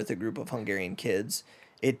he is with a group of Hungarian kids,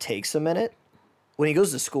 it takes a minute. When he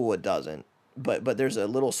goes to school, it doesn't. But there's a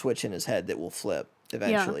little switch in his head that will flip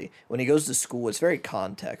eventually. When he goes to school, it's very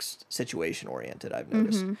context, situation oriented. I've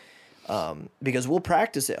noticed because we'll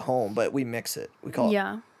practice at home, but we mix it. We call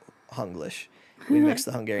it Hunglish. We mix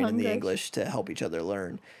the Hungarian and the Hunglish. English to help each other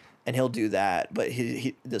learn, and he'll do that. But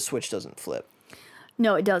the switch doesn't flip.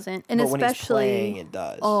 No, it doesn't. And But when he's especially playing, it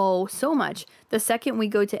does. Oh, so much. The second we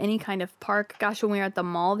go to any kind of park, gosh, when we were at the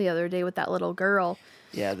mall the other day with that little girl.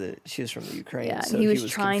 Yeah, she was from the Ukraine, Yeah, so he he was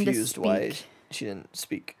was trying to confused why speak. she didn't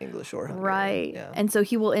speak English or Hungarian. Right. Yeah. And so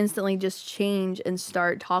he will instantly just change and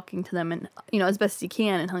start talking to them and as best he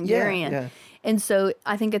can in Hungarian. yeah. And so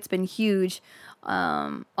I think it's been huge,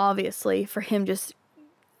 obviously, for him just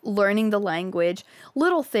learning the language.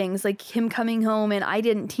 Little things like him coming home and I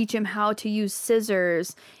didn't teach him how to use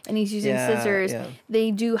scissors and he's using Yeah, scissors. yeah.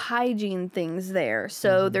 They do hygiene things there.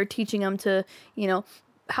 So they're teaching him to,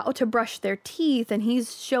 how to brush their teeth, and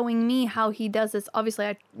he's showing me how he does this. Obviously,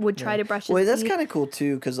 I would try to brush his Well, that's teeth. kind of cool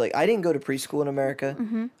too, because like I didn't go to preschool in America.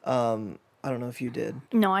 I don't know if you did,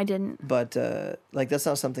 No, I didn't. but like that's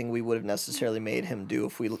not something we would have necessarily made him do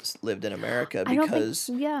if we lived in America, I don't because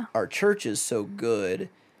think, yeah. our church is so good,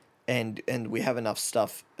 and we have enough,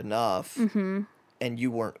 Mm-hmm. and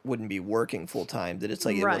you wouldn't be working full time, that it's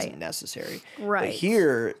like it Right. wasn't necessary. Right. But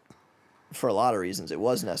here, for a lot of reasons, it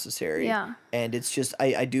was necessary. Yeah. And it's just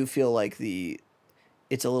I do feel like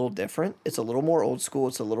it's a little different. It's a little more old school.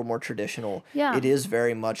 It's a little more traditional. Yeah. It is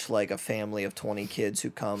very much like a family of 20 kids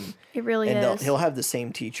who come. It really and is. he'll have the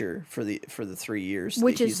same teacher for the 3 years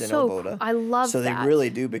Which that is he's in so Ovoda. I love so that. they really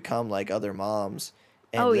do become like other moms.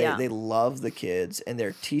 And Oh, they, yeah. they love the kids, and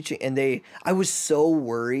they're teaching. And I was so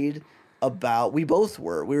worried about, we both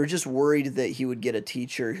were. We were just worried that he would get a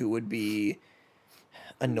teacher who would be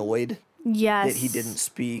annoyed Yes. that he didn't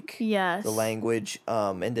speak Yes. the language,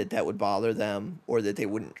 and that would bother them, or that they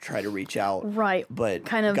wouldn't try to reach out. Right. But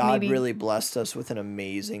Kind of God maybe- really blessed us with an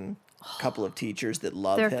amazing couple of teachers that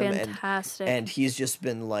love They're him. fantastic. And he's just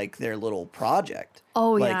been like their little project.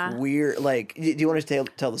 Oh, like, yeah. We're like, do you want to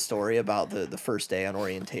tell the story about the first day on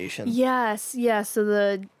orientation? Yes, yeah. So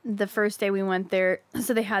the first day we went there,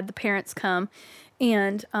 so they had the parents come,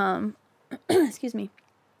 and excuse me.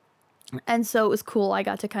 And so it was cool. I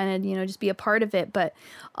got to kind of just be a part of it. But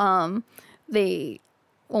when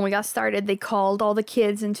we got started, they called all the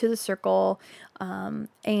kids into the circle,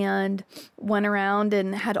 and went around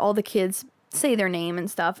and had all the kids say their name and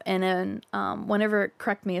stuff. And then whenever,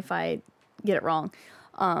 correct me if I get it wrong.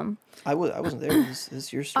 I wasn't there. This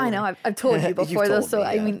is your story. I know, I've told you You've before though, told so me,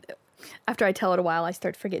 I yeah. mean, after I tell it a while, I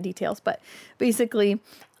start to forget details. But basically,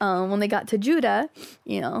 when they got to Judah,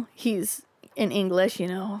 he's in English,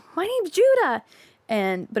 my name's Judah,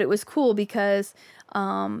 but it was cool because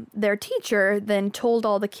their teacher then told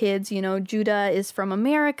all the kids, Judah is from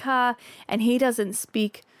America and he doesn't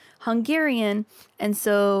speak Hungarian, and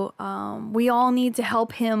so we all need to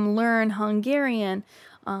help him learn Hungarian.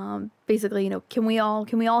 Basically, can we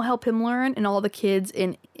all help him learn? And all the kids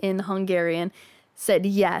in Hungarian said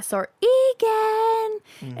yes, or igen.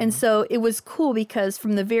 And so it was cool because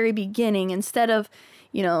from the very beginning, instead of,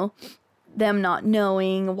 them not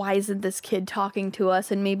knowing why isn't this kid talking to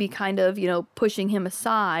us and maybe kind of, pushing him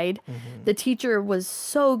aside, the teacher was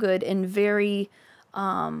so good and very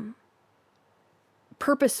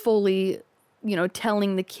purposefully,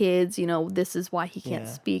 telling the kids, this is why he can't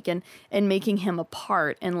Yeah. speak, and making him a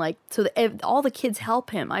part, and like, so all the kids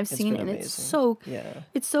help him. I've seen it, been and it's amazing.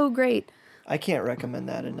 it's so great. I can't recommend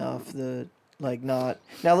that enough.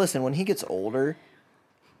 Now listen, when he gets older,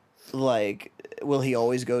 like, will he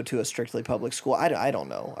always go to a strictly public school? I don't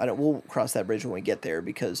know. We'll cross that bridge when we get there,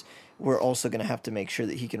 because we're also going to have to make sure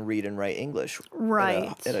that he can read and write English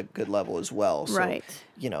Right. at a good level as well. So, Right.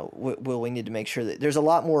 we need to make sure that there's a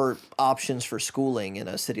lot more options for schooling in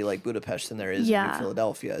a city like Budapest than there is in Yeah. New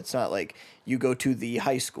Philadelphia. It's not like you go to the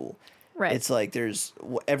high school. Right. It's like there's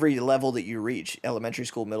every level that you reach, elementary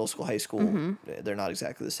school, middle school, high school, Mm-hmm. they're not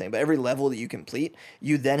exactly the same, but every level that you complete,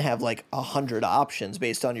 you then have like 100 options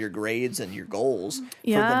based on your grades and your goals for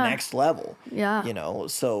the Yeah. next level. Yeah.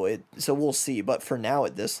 So we'll see. But for now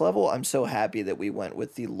at this level, I'm so happy that we went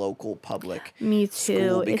with the local public Me too.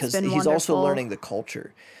 school, It's because been he's also wonderful. learning the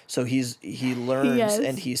culture. So he learns Yes.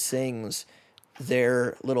 and he sings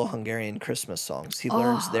their little Hungarian Christmas songs. He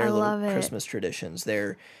learns their I little love it. Christmas traditions.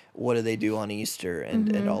 Their what do they do on Easter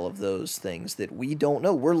and all of those things that we don't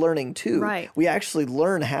know. We're learning too. Right. We actually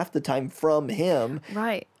learn half the time from him.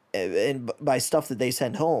 Right. And by stuff that they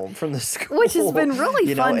send home from the school, Which has been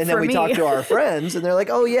really fun and then for we me. talk to our friends, and they're like,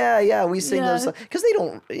 "Oh yeah, we sing those Yeah. songs," because they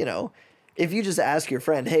don't, if you just ask your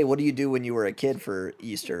friend, "Hey, what do you do when you were a kid for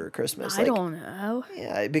Easter or Christmas?" I don't know.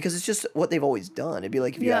 Yeah, because it's just what they've always done. It'd be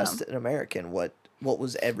like if you Yeah. asked an American what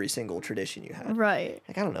was every single tradition you had. Right.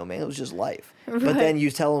 Like, I don't know, man. It was just life. But Right. then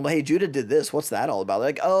you tell them, "Hey, Judah did this. What's that all about?" They're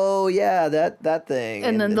like, "Oh yeah, that thing."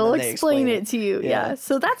 And then they'll they explain it to you. Yeah. Yeah.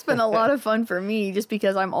 So that's been a lot of fun for me just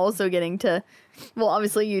because I'm also getting to, well,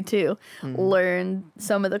 obviously you too, learn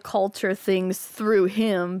some of the culture things through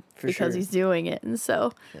him because sure. he's doing it. And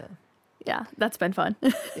so, yeah, that's been fun.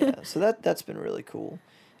 Yeah, so that's been really cool.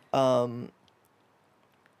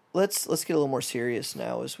 Let's get a little more serious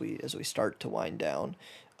now as we start to wind down.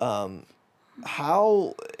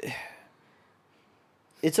 How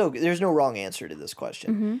it's okay. There's no wrong answer to this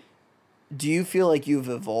question. Do you feel like you've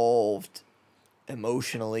evolved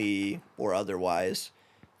emotionally or otherwise,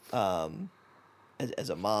 as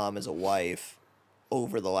a mom, as a wife,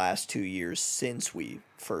 over the last 2 years since we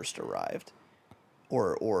first arrived,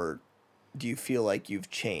 or do you feel like you've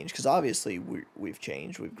changed? Because obviously we've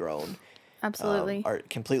changed, we've grown. Absolutely. Are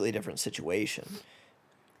completely different situation.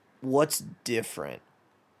 What's different?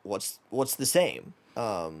 What's the same?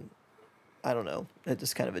 I don't know.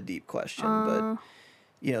 It's kind of a deep question, but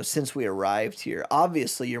since we arrived here,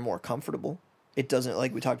 obviously you're more comfortable. It doesn't,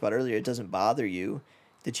 like we talked about earlier, it doesn't bother you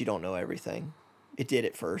that you don't know everything. It did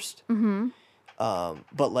at first. But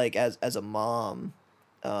like as a mom,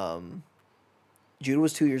 Judah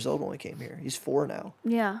was 2 years old when we came here. He's 4 now.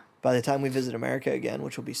 Yeah. By the time we visit America again,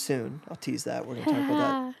 which will be soon, I'll tease that. We're going to talk about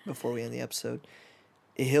that before we end the episode.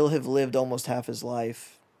 He'll have lived almost half his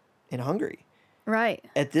life in Hungary. Right.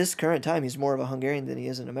 At this current time, he's more of a Hungarian than he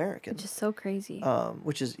is an American. Which is so crazy.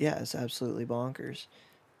 Which is, yeah, it's absolutely bonkers.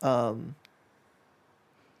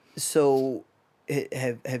 So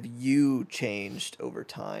have you changed over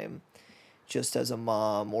time just as a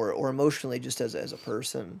mom or emotionally just as a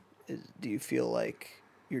person? Do you feel like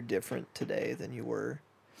you're different today than you were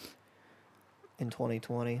in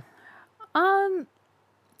 2020? I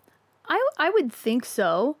would think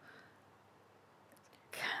so.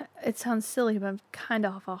 It sounds silly, but I'm kind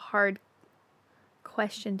of a hard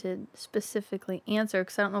question to specifically answer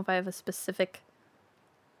because I don't know if I have a specific.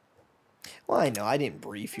 Well, I know I didn't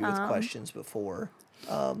brief you with questions before.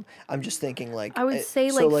 I'm just thinking like I would say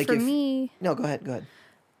so like for if, me. No, go ahead.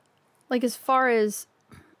 Like as far as,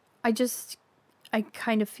 I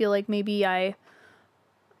kind of feel like maybe I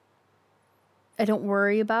don't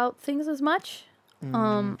worry about things as much.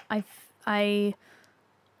 I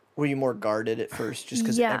Were you more guarded at first just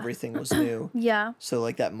because Yeah. everything was new? yeah. So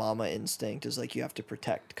like that mama instinct is like you have to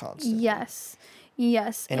protect constantly. Yes.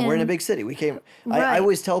 And we're in a big city. We came. I Right.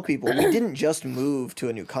 always tell people we didn't just move to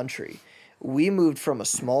a new country. We moved from a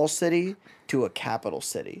small city to a capital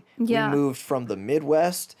city. Yeah. We moved from the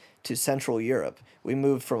Midwest to Central Europe. We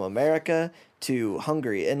moved from America to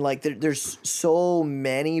Hungary, and like there's so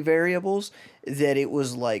many variables that it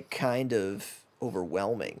was like kind of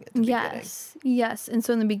overwhelming at the beginning. Yes. And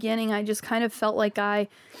so in the beginning, I just kind of felt like I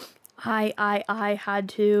had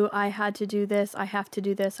to do this. I have to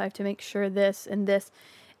do this. I have to make sure this and this.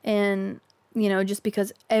 And, just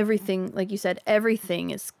because everything, like you said, everything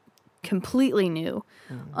is completely new.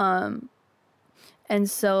 And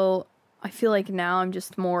so I feel like now I'm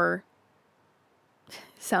just more,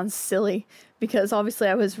 sounds silly because obviously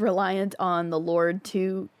I was reliant on the Lord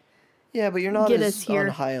to, Yeah, but you're not get as us here. on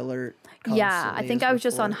high alert. yeah, I constantly think as I was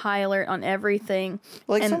just on before. high alert on everything.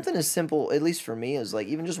 Like and- something as simple, at least for me, is like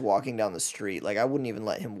even just walking down the street. Like I wouldn't even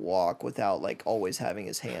let him walk without like always having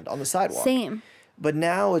his hand on the sidewalk. Same. But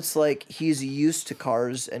now it's like he's used to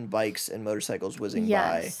cars and bikes and motorcycles whizzing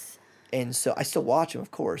Yes. by. And so I still watch him,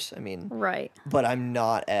 of course. I mean, Right. but I'm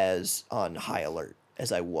not as on high alert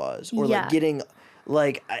as I was. Or Yeah. like getting,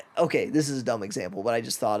 like, okay, this is a dumb example, but I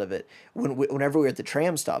just thought of it. Whenever we're at the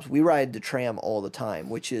tram stops, we ride the tram all the time,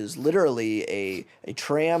 which is literally a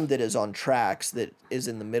tram that is on tracks that is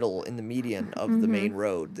in the middle, in the median of the main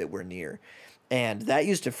road that we're near. And that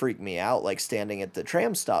used to freak me out, like standing at the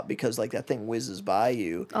tram stop because like that thing whizzes by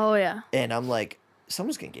you. Oh, yeah. And I'm like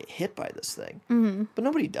someone's going to get hit by this thing. Mm-hmm. But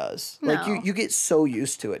nobody does. No. Like, you get so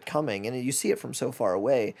used to it coming, and you see it from so far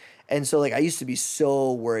away. And so, like, I used to be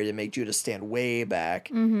so worried to make Judah stand way back.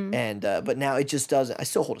 Mm-hmm. And but now it just doesn't. I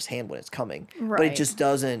still hold his hand when it's coming. But it Right. just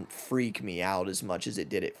doesn't freak me out as much as it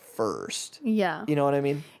did at first. Yeah. You know what I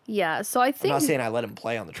mean? Yeah. So I I'm think. not saying I let him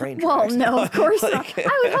play on the train Well, tracks. no, of course not. Like-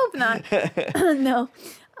 I would hope not. No.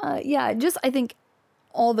 Yeah, just I think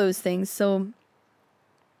all those things. So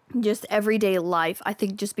just everyday life, I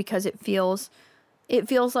think just because it feels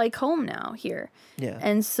like home now here. Yeah.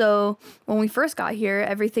 And so when we first got here,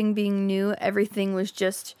 everything being new, everything was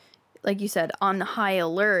just, like you said, on high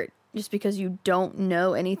alert, just because you don't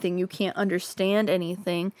know anything, you can't understand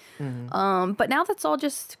anything. But now that's all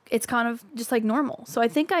just, it's kind of just like normal. So I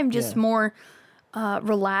think I'm just Yeah. more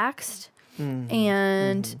relaxed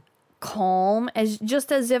and calm, as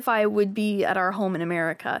if I would be at our home in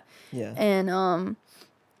America. Yeah. And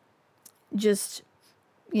just,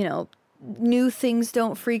 new things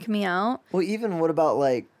don't freak me out. Well, even what about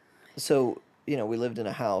like, so, we lived in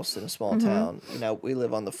a house in a small Mm-hmm. town. Now we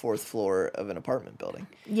live on the 4th floor of an apartment building.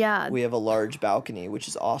 Yeah, We have a large balcony, which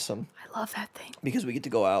is awesome I love that thing. because we get to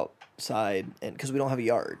go outside and because we don't have a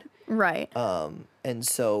yard. Right. And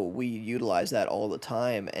so we utilize that all the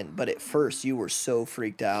time. But at first you were so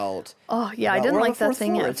freaked out. Oh, yeah, I about- didn't we're on like the that 4th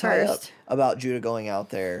thing floor, at it's high up, first. about Judah going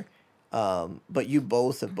out there. But you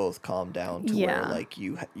both have calmed down to where Yeah. like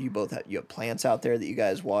you both have plants out there that you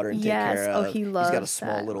guys water and take Yes. care Oh, of. he He's got a loves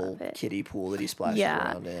small that. little Love it. kiddie pool that he splashes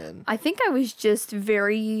Yeah. around in. I think I was just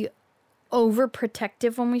very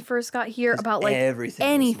overprotective when we first got here about like everything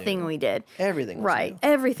was anything new. we did. Everything was Right. new.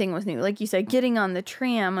 Everything was new. Like you said, getting on the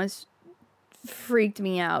tram was freaked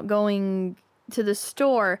me out. Going to the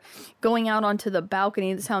store, going out onto the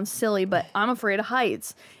balcony. It sounds silly, but I'm afraid of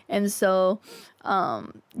heights. And so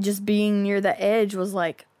just being near the edge was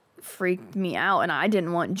like freaked me out, and I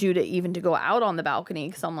didn't want Judah even to go out on the balcony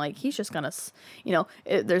because I'm like, he's just gonna,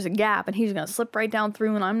 there's a gap and he's gonna slip right down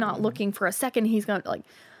through, and I'm not looking for a second. He's gonna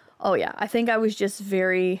oh yeah. I think I was just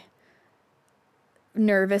very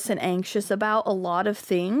nervous and anxious about a lot of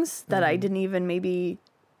things that I didn't even maybe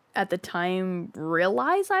at the time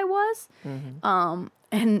realize I was.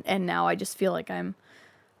 And now I just feel like I'm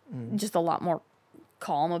just a lot more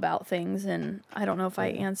calm about things, and I don't know if I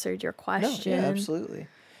answered your No, question. yeah, absolutely.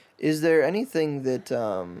 Is there anything that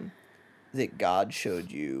that God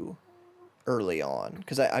showed you early on?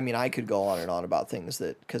 Because I could go on and on about things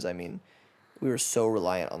because we were so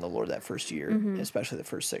reliant on the Lord that first year, especially the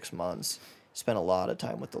first 6 months. Spent a lot of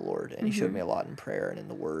time with the Lord, and He showed me a lot in prayer and in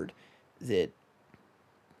the Word that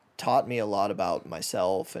taught me a lot about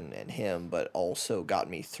myself and Him, but also got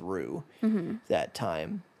me through that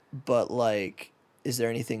time. But like, is there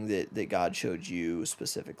anything that God showed you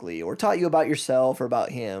specifically, or taught you about yourself or about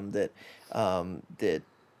Him that that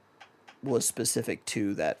was specific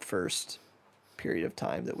to that first period of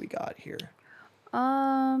time that we got here?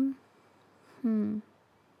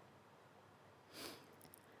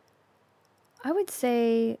 I would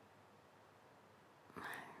say,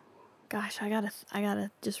 gosh, I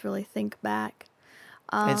gotta just really think back.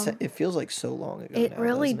 It feels like so long ago. It now,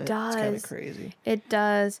 really doesn't it? It's kind of does. crazy. It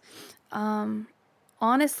does.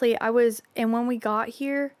 Honestly, and when we got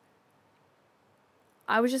here,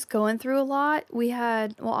 I was just going through a lot. We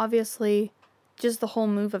had, well, obviously, just the whole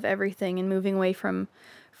move of everything and moving away from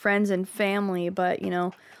friends and family, but,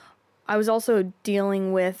 I was also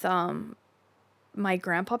dealing with my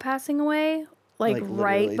grandpa passing away, Like,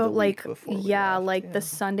 right, literally but the week before we left, the yeah.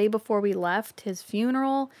 Sunday before we left, his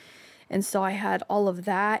funeral. And so I had all of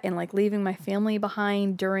that and leaving my family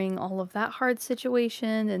behind during all of that hard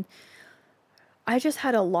situation. And I just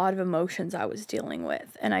had a lot of emotions I was dealing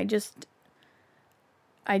with. And I just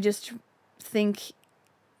think,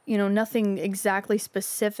 nothing exactly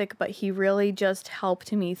specific, but he really just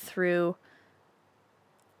helped me through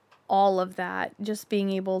all of that. Just being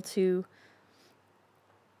able to,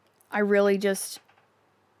 I really just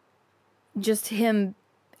him,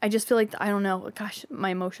 I just feel like, I don't know, gosh, my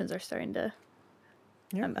emotions are starting to,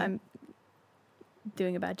 I'm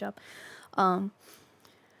doing a bad job.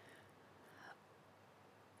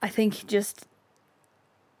 I think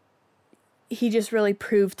he just really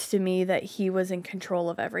proved to me that he was in control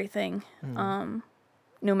of everything,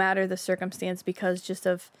 no matter the circumstance, because just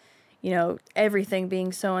of, everything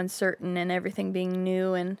being so uncertain and everything being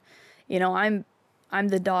new. And, I'm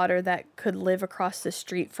the daughter that could live across the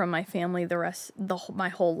street from my family my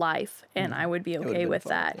whole life, and I would be would've okay been with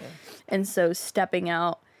fine, that. yeah. And so stepping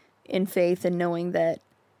out in faith and knowing that,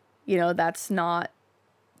 that's not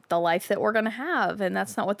the life that we're going to have, and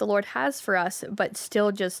that's not what the Lord has for us, but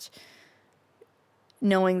still just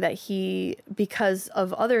knowing that he, because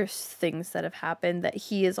of other things that have happened, that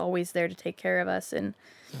he is always there to take care of us.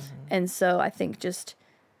 And so I think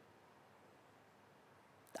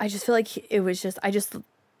I just feel like it was just, I just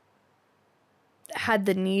had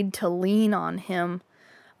the need to lean on him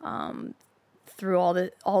through all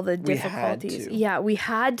the difficulties. Yeah, we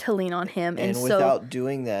had to lean on him. And so without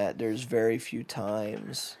doing that, there's very few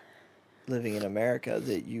times living in America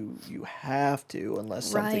that you have to, unless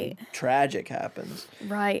something tragic happens.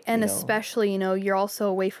 Right. And especially, you're also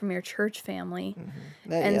away from your church family.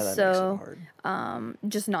 That makes it hard.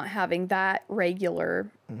 Just not having that regularness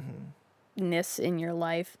in your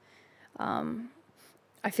life.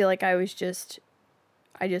 I feel like I just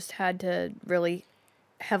had to really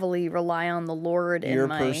heavily rely on the Lord your in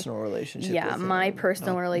my personal relationship. Yeah, with my him.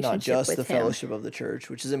 personal relationship not just with the him. fellowship of the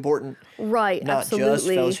church, which is important. Right, not absolutely. just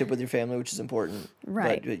fellowship with your family, which is important.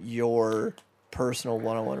 Right. But your personal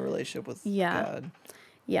one-on-one relationship with God.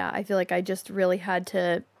 Yeah, I feel like I just really had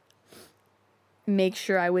to make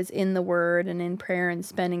sure I was in the Word and in prayer and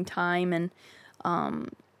spending time and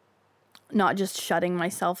not just shutting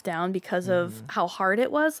myself down because of how hard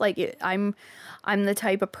it was. Like I'm the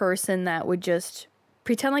type of person that would just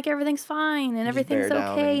pretend like everything's fine and everything's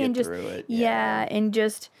okay and just and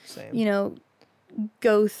just Same.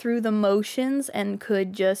 Go through the motions and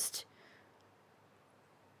could just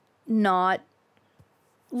not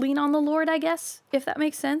lean on the Lord, I guess, if that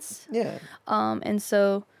makes sense. Yeah. And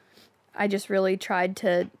so I just really tried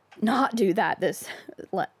to not do that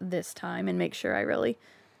this time and make sure I really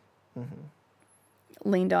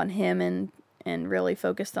leaned on him and really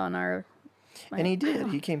focused on our. And he did.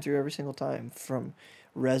 He came through every single time, from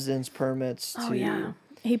residence permits to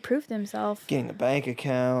he proved himself. Getting a bank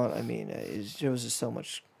account. I mean, it was just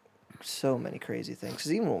so many crazy things.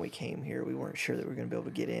 Because even when we came here, we weren't sure that we were going to be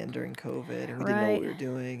able to get in during COVID, and we didn't know what we were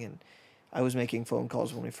doing. And I was making phone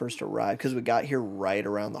calls when we first arrived because we got here right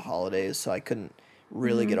around the holidays, so I couldn't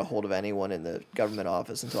really get a hold of anyone in the government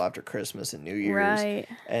office until after Christmas and New Year's. Right.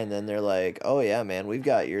 And then they're like, "Oh yeah, man, we've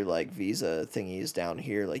got your visa thingies down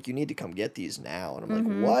here. Like, you need to come get these now." And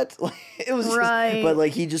I'm like, "What?" Like, it was but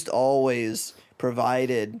he just always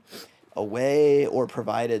provided a way or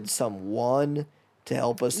provided someone to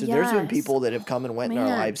help us. So there's been people that have come and went in our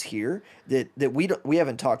lives here that we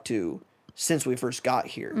haven't talked to since we first got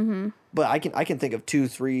here. But I can think of 2,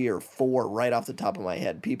 3, or 4 right off the top of my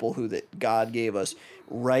head, people that God gave us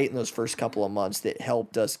right in those first couple of months that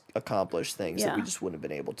helped us accomplish things that we just wouldn't have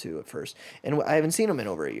been able to at first. And I haven't seen them in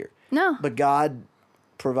over a year. No. But God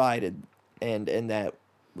provided, and that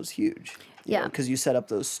was huge. Because you set up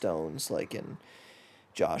those stones, like in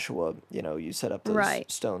Joshua, you set up those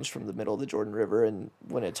stones from the middle of the Jordan River, and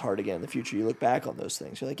when it's hard again in the future, you look back on those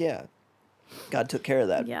things. You're like, yeah, God took care of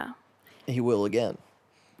that. Yeah. And he will again.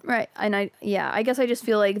 Right. And I guess I just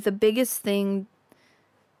feel like the biggest thing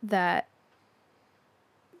that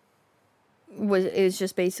is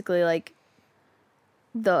just basically like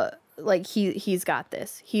he's got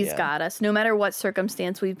this. He's got us. No matter what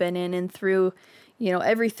circumstance we've been in and through,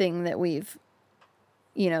 everything that we've,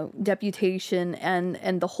 deputation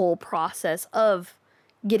and the whole process of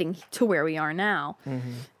getting to where we are now,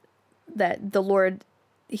 that the Lord,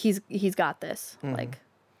 he's got this. Like,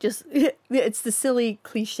 just, it's the silly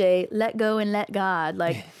cliche, let go and let God.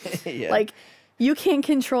 Like, like you can't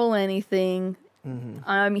control anything.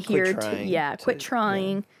 I'm here quit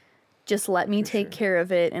trying. Yeah. Just let me take care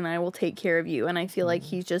of it, and I will take care of you. And I feel like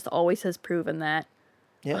he just always has proven that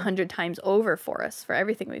 100 times over for us, for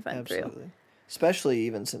everything we've been through. Especially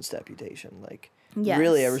even since deputation,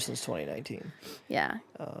 really ever since 2019. Yeah.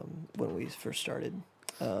 When we first started.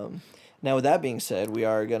 Now, with that being said, we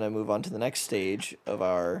are going to move on to the next stage of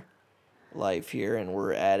our life here, and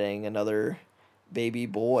we're adding another baby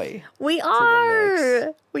boy. We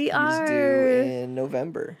are. He's due in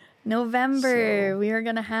November. So, we are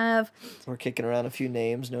going to have... We're kicking around a few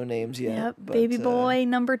names, no names yet. Yep, but, baby boy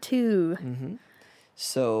number 2.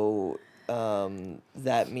 So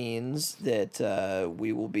that means that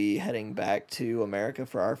we will be heading back to America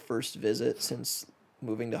for our first visit since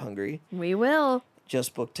moving to Hungary. We will.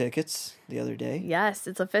 Just booked tickets the other day. Yes,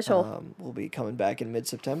 it's official. We'll be coming back in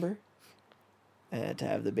mid-September to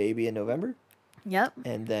have the baby in November. Yep.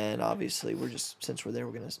 And then, obviously, since we're there,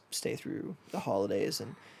 we're going to stay through the holidays,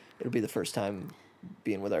 and it'll be the first time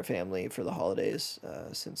being with our family for the holidays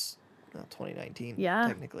since 2019,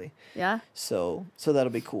 technically. Yeah. So that'll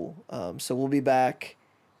be cool. So we'll be back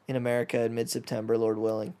in America in mid-September, Lord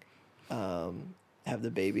willing. Have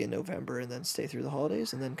the baby in November, and then stay through the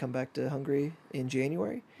holidays, and then come back to Hungary in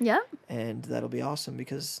January. Yeah. And that'll be awesome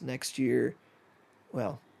because next year,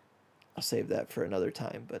 well, I'll save that for another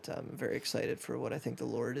time. But I'm very excited for what I think the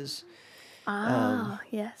Lord is.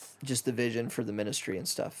 Yes. Just the vision for the ministry and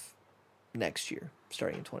stuff next year,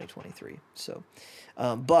 starting in 2023. So,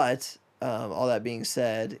 but all that being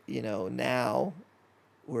said, now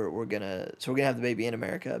we're gonna have the baby in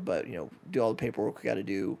America, but do all the paperwork we got to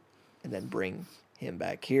do, and then bring him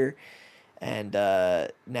back here, and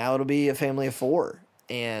now it'll be a family of 4,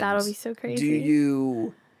 and That'll be so crazy.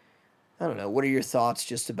 I don't know, what are your thoughts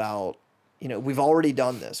just about, we've already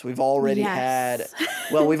done this. We've already had a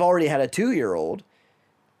 2-year-old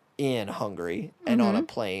in Hungary and on a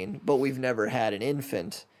plane, but we've never had an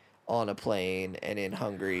infant on a plane and in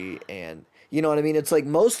Hungary, and you know what I mean? It's like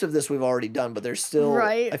most of this we've already done, but there's still,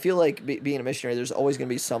 right. I feel like being a missionary, there's always going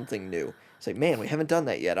to be something new. It's like, man, we haven't done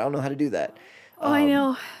that yet. I don't know how to do that. I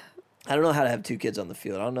know. I don't know how to have 2 kids on the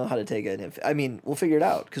field. I don't know how to take an infant. I mean, we'll figure it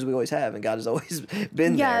out because we always have, and God has always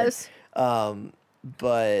been there.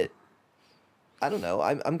 But I don't know.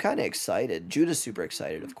 I'm kind of excited. Judah's super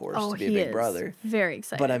excited, of course, to be a big brother. Very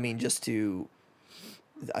excited. But I mean,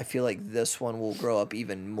 I feel like this one will grow up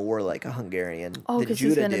even more like a Hungarian than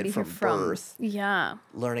Judah did from birth. Yeah.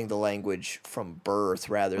 Learning the language from birth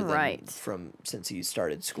rather than since he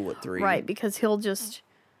started school at 3. Right, because he'll just,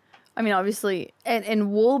 I mean, obviously,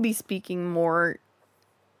 and we'll be speaking more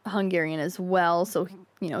Hungarian as well, so,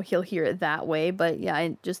 he'll hear it that way. But yeah,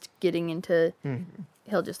 just getting into,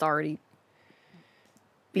 he'll just already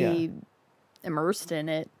be immersed in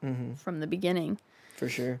it from the beginning. For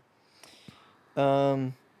sure.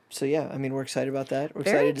 So yeah, I mean, we're excited about that. We're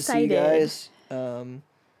Very excited to see you guys,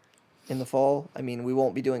 in the fall. I mean, we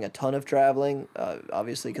won't be doing a ton of traveling,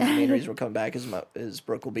 obviously, because the main reason we're coming back is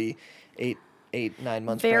Brooke will be 9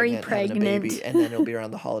 months pregnant, having a baby, and then it'll be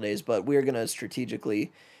around the holidays. But we're going to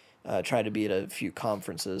strategically, try to be at a few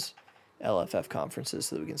conferences, LFF conferences,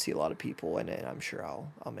 so that we can see a lot of people, and I'm sure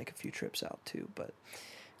I'll make a few trips out too, but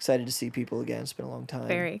excited to see people again. It's been a long time.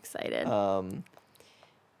 Very excited.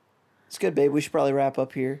 It's good, babe. We should probably wrap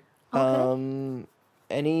up here. Okay.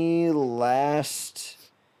 Any last,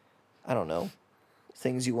 I don't know,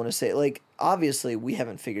 things you want to say? Like, obviously, we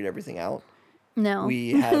haven't figured everything out. No.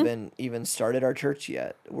 We haven't even started our church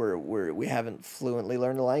yet. We haven't fluently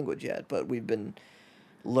learned the language yet, but we've been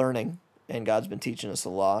learning, and God's been teaching us a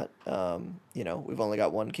lot. We've only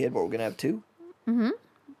got 1 kid, but we're going to have 2. Mm-hmm.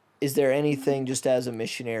 Is there anything, just as a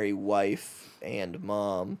missionary wife and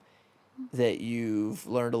mom, that you've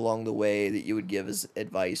learned along the way that you would give as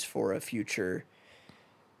advice for a future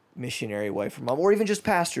missionary wife or mom, or even just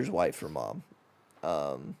pastor's wife or mom?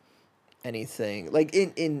 Anything like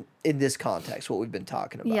in this context, what we've been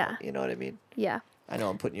talking about. Yeah. You know what I mean? Yeah. I know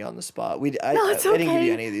I'm putting you on the spot. I it's didn't give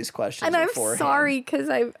you any of these questions and I'm beforehand. sorry because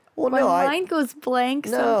my mind goes blank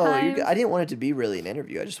sometimes. I didn't want it to be really an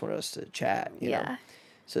interview. I just wanted us to chat. You know?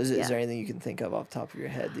 So is there anything you can think of off the top of your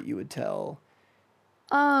head that you would tell?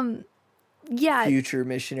 Future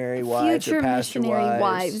missionary wives or pastor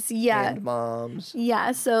wives. And moms.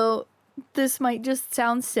 Yeah, so this might just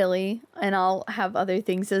sound silly, and I'll have other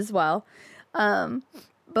things as well.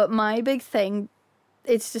 But my big thing,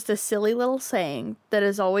 it's just a silly little saying that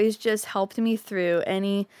has always just helped me through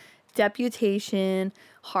any deputation,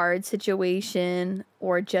 hard situation,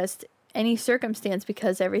 or just any circumstance,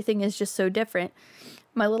 because everything is just so different.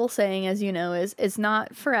 My little saying, as you know, is it's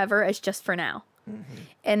not forever, it's just for now.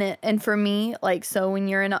 Mm-hmm. And for me, like, so when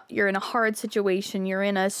you're in a hard situation, you're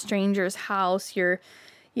in a stranger's house, you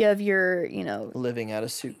have your, living out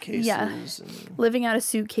of suitcases. Living out of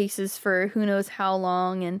suitcases for who knows how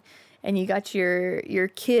long, and you got your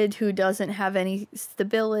kid who doesn't have any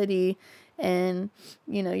stability, and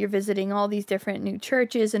you're visiting all these different new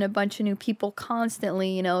churches and a bunch of new people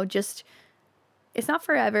constantly. Just, it's not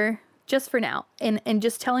forever, just for now, and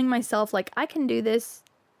just telling myself, like, I can do this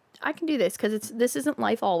because this isn't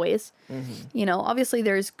life always. Mm-hmm. Obviously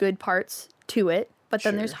there's good parts to it, but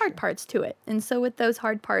then there's hard parts to it. And so with those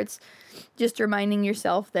hard parts, just reminding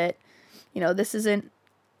yourself that, this isn't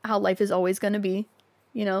how life is always going to be.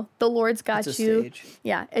 The Lord's got it's a you. Stage.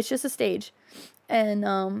 Yeah, it's just a stage. And,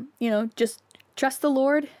 just trust the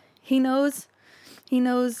Lord. He knows,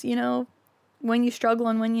 when you struggle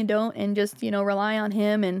and when you don't, and just, rely on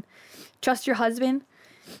him, and trust your husband.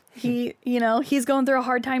 He's going through a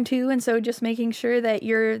hard time too. And so just making sure that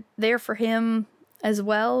you're there for him as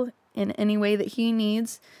well in any way that he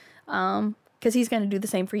needs. 'Cause he's going to do the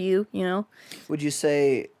same for you, Would you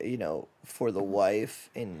say, for the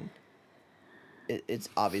wife, it's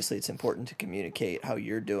obviously it's important to communicate how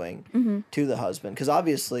you're doing to the husband. 'Cause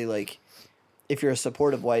obviously, like, if you're a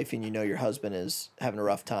supportive wife and your husband is having a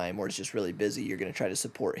rough time or is just really busy, you're going to try to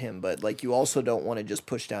support him. But, like, you also don't want to just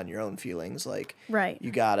push down your own feelings. Like, right.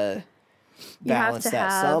 you got to balance to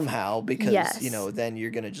that have somehow, because yes. then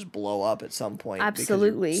you're going to just blow up at some point.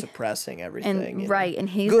 Absolutely. Because you're suppressing everything. And right, and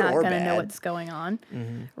he's Good not or going to know bad. what's going on.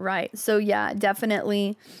 Right. So yeah,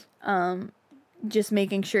 definitely just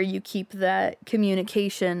making sure you keep that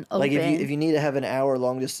communication open. Like if you need to have an hour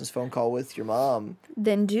long distance phone call with your mom,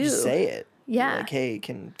 then do. just say it. Yeah. Like, hey,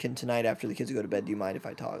 can tonight after the kids go to bed, do you mind if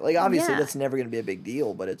I talk? Like, obviously Yeah. that's never going to be a big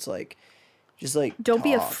deal, but it's like, just like, Don't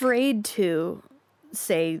be talk. afraid to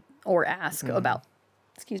say or ask about,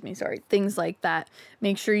 things like that.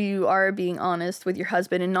 Make sure you are being honest with your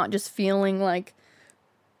husband and not just feeling like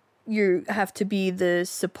you have to be the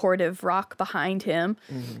supportive rock behind him,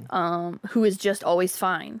 who is just always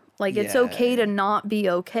fine. Like, it's Yeah. okay to not be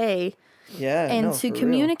okay. Yeah, And no, to for real.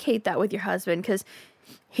 communicate that with your husband, because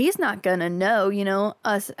he's not gonna know.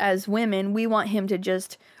 Us as women, we want him to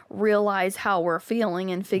just realize how we're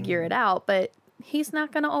feeling and figure it out, but he's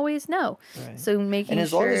not gonna always know. Right. So making And as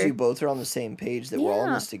sure, long as you both are on the same page that we're all in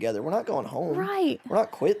Yeah. this together, we're not going home. Right. We're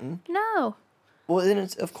not quitting. No. Well, then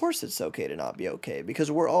of course it's okay to not be okay,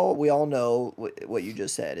 because we all know what you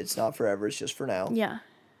just said. It's not forever. It's just for now. Yeah.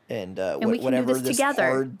 And, we can whatever do this this together.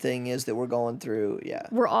 hard thing is that we're going through, yeah.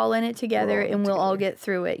 We're all in it together, all in it and we'll all together. get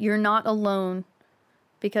through it. You're not alone,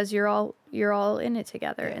 because you're all in it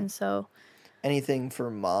together. Yeah. And so Anything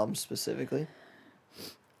for mom specifically?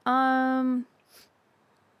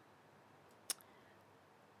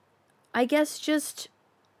 I guess just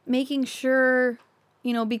making sure,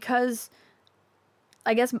 because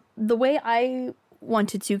I guess the way I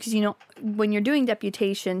wanted to, because, when you're doing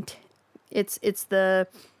deputation, it's the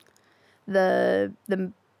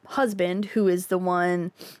husband who is the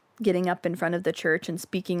one getting up in front of the church and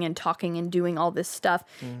speaking and talking and doing all this stuff.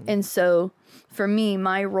 And so for me,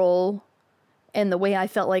 my role and the way I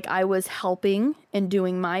felt like I was helping and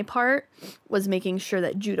doing my part was making sure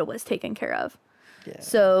that Judah was taken care of. Yeah.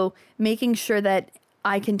 So making sure that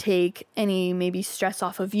I can take any maybe stress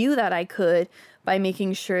off of you that I could by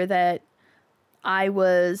making sure that I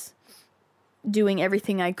was doing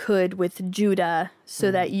everything I could with Judah so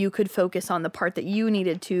that you could focus on the part that you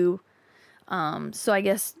needed to. So I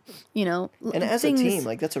guess, And as a team,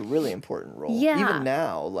 like, that's a really important role. Yeah. Even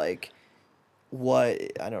now, like,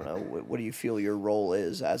 I don't know, what do you feel your role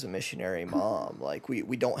is as a missionary mom? Like,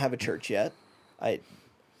 we don't have a church yet.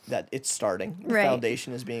 That it's starting. The Right.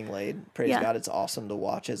 foundation is being laid. Praise Yeah. God, it's awesome to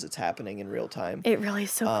watch as it's happening in real time. it really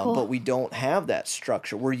is so cool. But we don't have that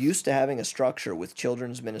structure. We're used to having a structure with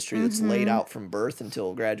children's ministry that's laid out from birth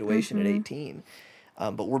until graduation at 18.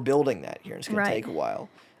 But we're building that here, and it's going Right. to take a while.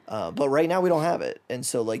 But right now we don't have it. And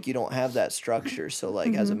so, like, you don't have that structure. So,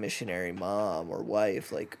 like, as a missionary mom or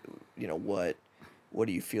wife, like, what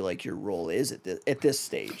do you feel like your role is at this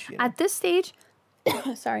stage? At this stage,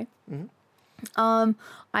 sorry.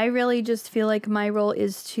 I really just feel like my role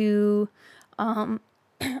is to, I'm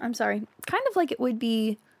sorry, kind of like it would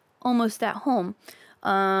be almost at home.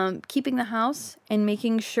 Keeping the house and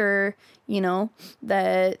making sure,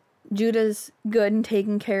 that Judah's good and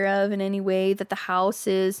taken care of in any way, that the house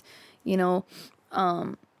is, if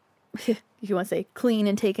you want to say clean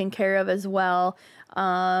and taken care of as well.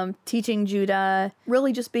 Teaching Judah,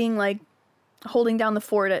 really just being like holding down the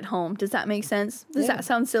fort at home. Does that make sense? Does Yeah. that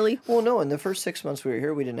sound silly? Well, no, in the first 6 months we were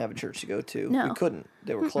here, we didn't have a church to go to. No. We couldn't.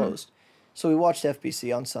 They were closed. So we watched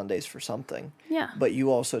FBC on Sundays for something. Yeah. But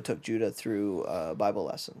you also took Judah through Bible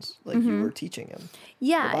lessons. Like, you were teaching him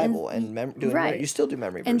Yeah. the Bible and doing right. you still do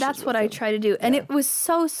memory verses. And that's what with I him. try to do. And Yeah. it was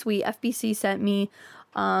so sweet. FBC sent me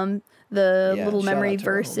the Yeah, little shout memory out to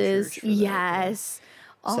our home verses. church for that, yeah. Yes.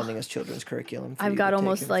 Sending us children's curriculum. For I've you got to take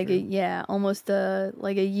almost him like through. almost a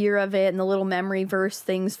year of it, and the little memory verse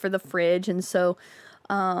things for the fridge. And so,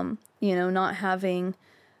 not having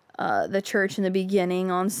the church in the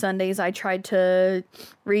beginning on Sundays, I tried to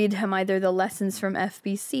read him either the lessons from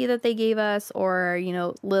FBC that they gave us, or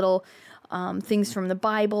little things from the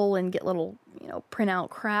Bible, and get little print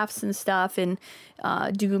out crafts and stuff, and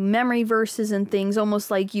do memory verses and things,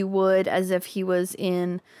 almost like you would as if he was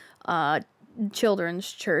in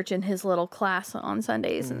children's church in his little class on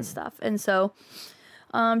Sundays and stuff. And so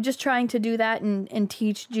just trying to do that and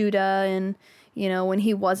teach Judah, and when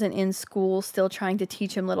he wasn't in school, still trying to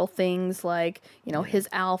teach him little things like his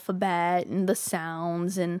alphabet and the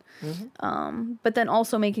sounds, and but then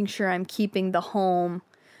also making sure I'm keeping the home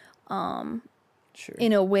Sure.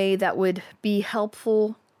 in a way that would be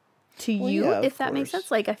helpful to you, yeah, if of that makes course.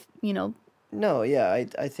 sense. Like No, yeah,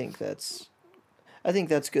 I think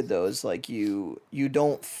that's good though. Is like you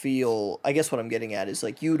don't feel. I guess what I'm getting at is,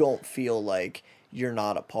 like, you don't feel like you're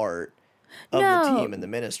not a part of No. the team in the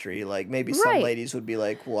ministry. Like maybe some Right. ladies would be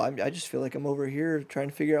like, well, I just feel like I'm over here trying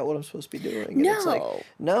to figure out what I'm supposed to be doing. And it's like, No.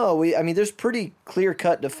 no, I mean, there's pretty clear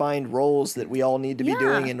cut defined roles that we all need to be Yeah.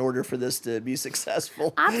 doing in order for this to be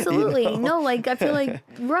successful. you Absolutely. know? No, like I feel like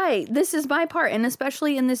right. This is my part. And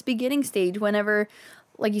especially in this beginning stage, whenever,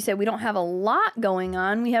 like you said, we don't have a lot going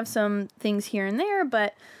on. We have some things here and there,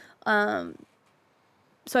 but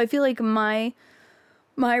so I feel like my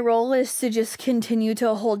role is to just continue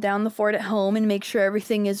to hold down the fort at home and make sure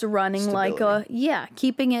everything is running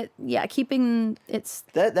keeping its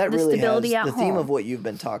That the really has stability at the theme home. of what you've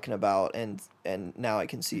been talking about, and now I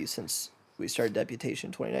can see since we started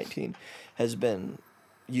Deputation 2019 has been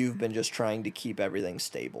you've been just trying to keep everything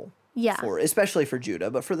stable. Yeah. Especially for Judah,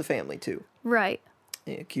 but for the family too. Right.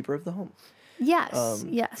 Yeah, keeper of the home. Yes.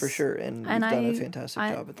 Yes. For sure, and you've done a fantastic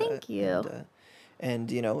job at that. Thank you.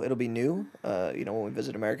 And you know it'll be new. When we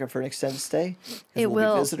visit America for an extended stay, It we'll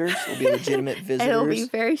will. be visitors. We'll be legitimate visitors. It'll be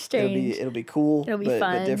very strange. It'll be cool. It'll be but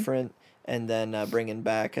fun. different. And then bringing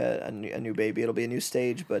back a new baby. It'll be a new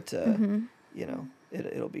stage, but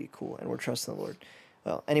it'll be cool. And we're trusting the Lord.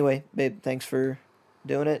 Well, anyway, babe, thanks for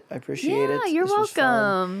doing it. I appreciate it. Yeah, you're This was fun.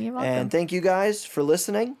 welcome. You're welcome. And thank you guys for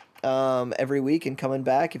listening every week and coming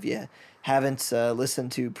back. If you haven't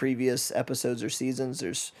listened to previous episodes or seasons,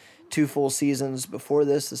 there's 2 full seasons before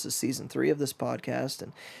this. This is season 3 of this podcast.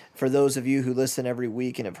 And for those of you who listen every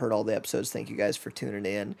week and have heard all the episodes, thank you guys for tuning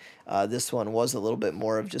in. This one was a little bit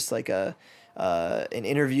more of just like an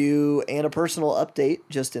interview and a personal update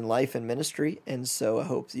just in life and ministry. And so I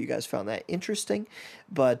hope that you guys found that interesting.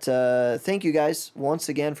 But thank you guys once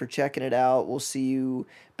again for checking it out. We'll see you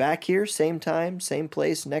back here, same time, same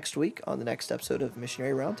place next week on the next episode of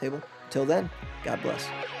Missionary Roundtable. Till then, God bless.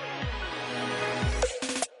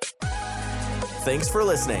 Thanks for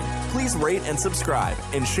listening. Please rate and subscribe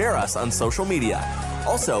and share us on social media.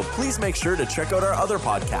 Also, please make sure to check out our other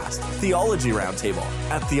podcast, Theology Roundtable,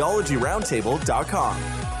 at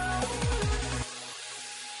theologyroundtable.com.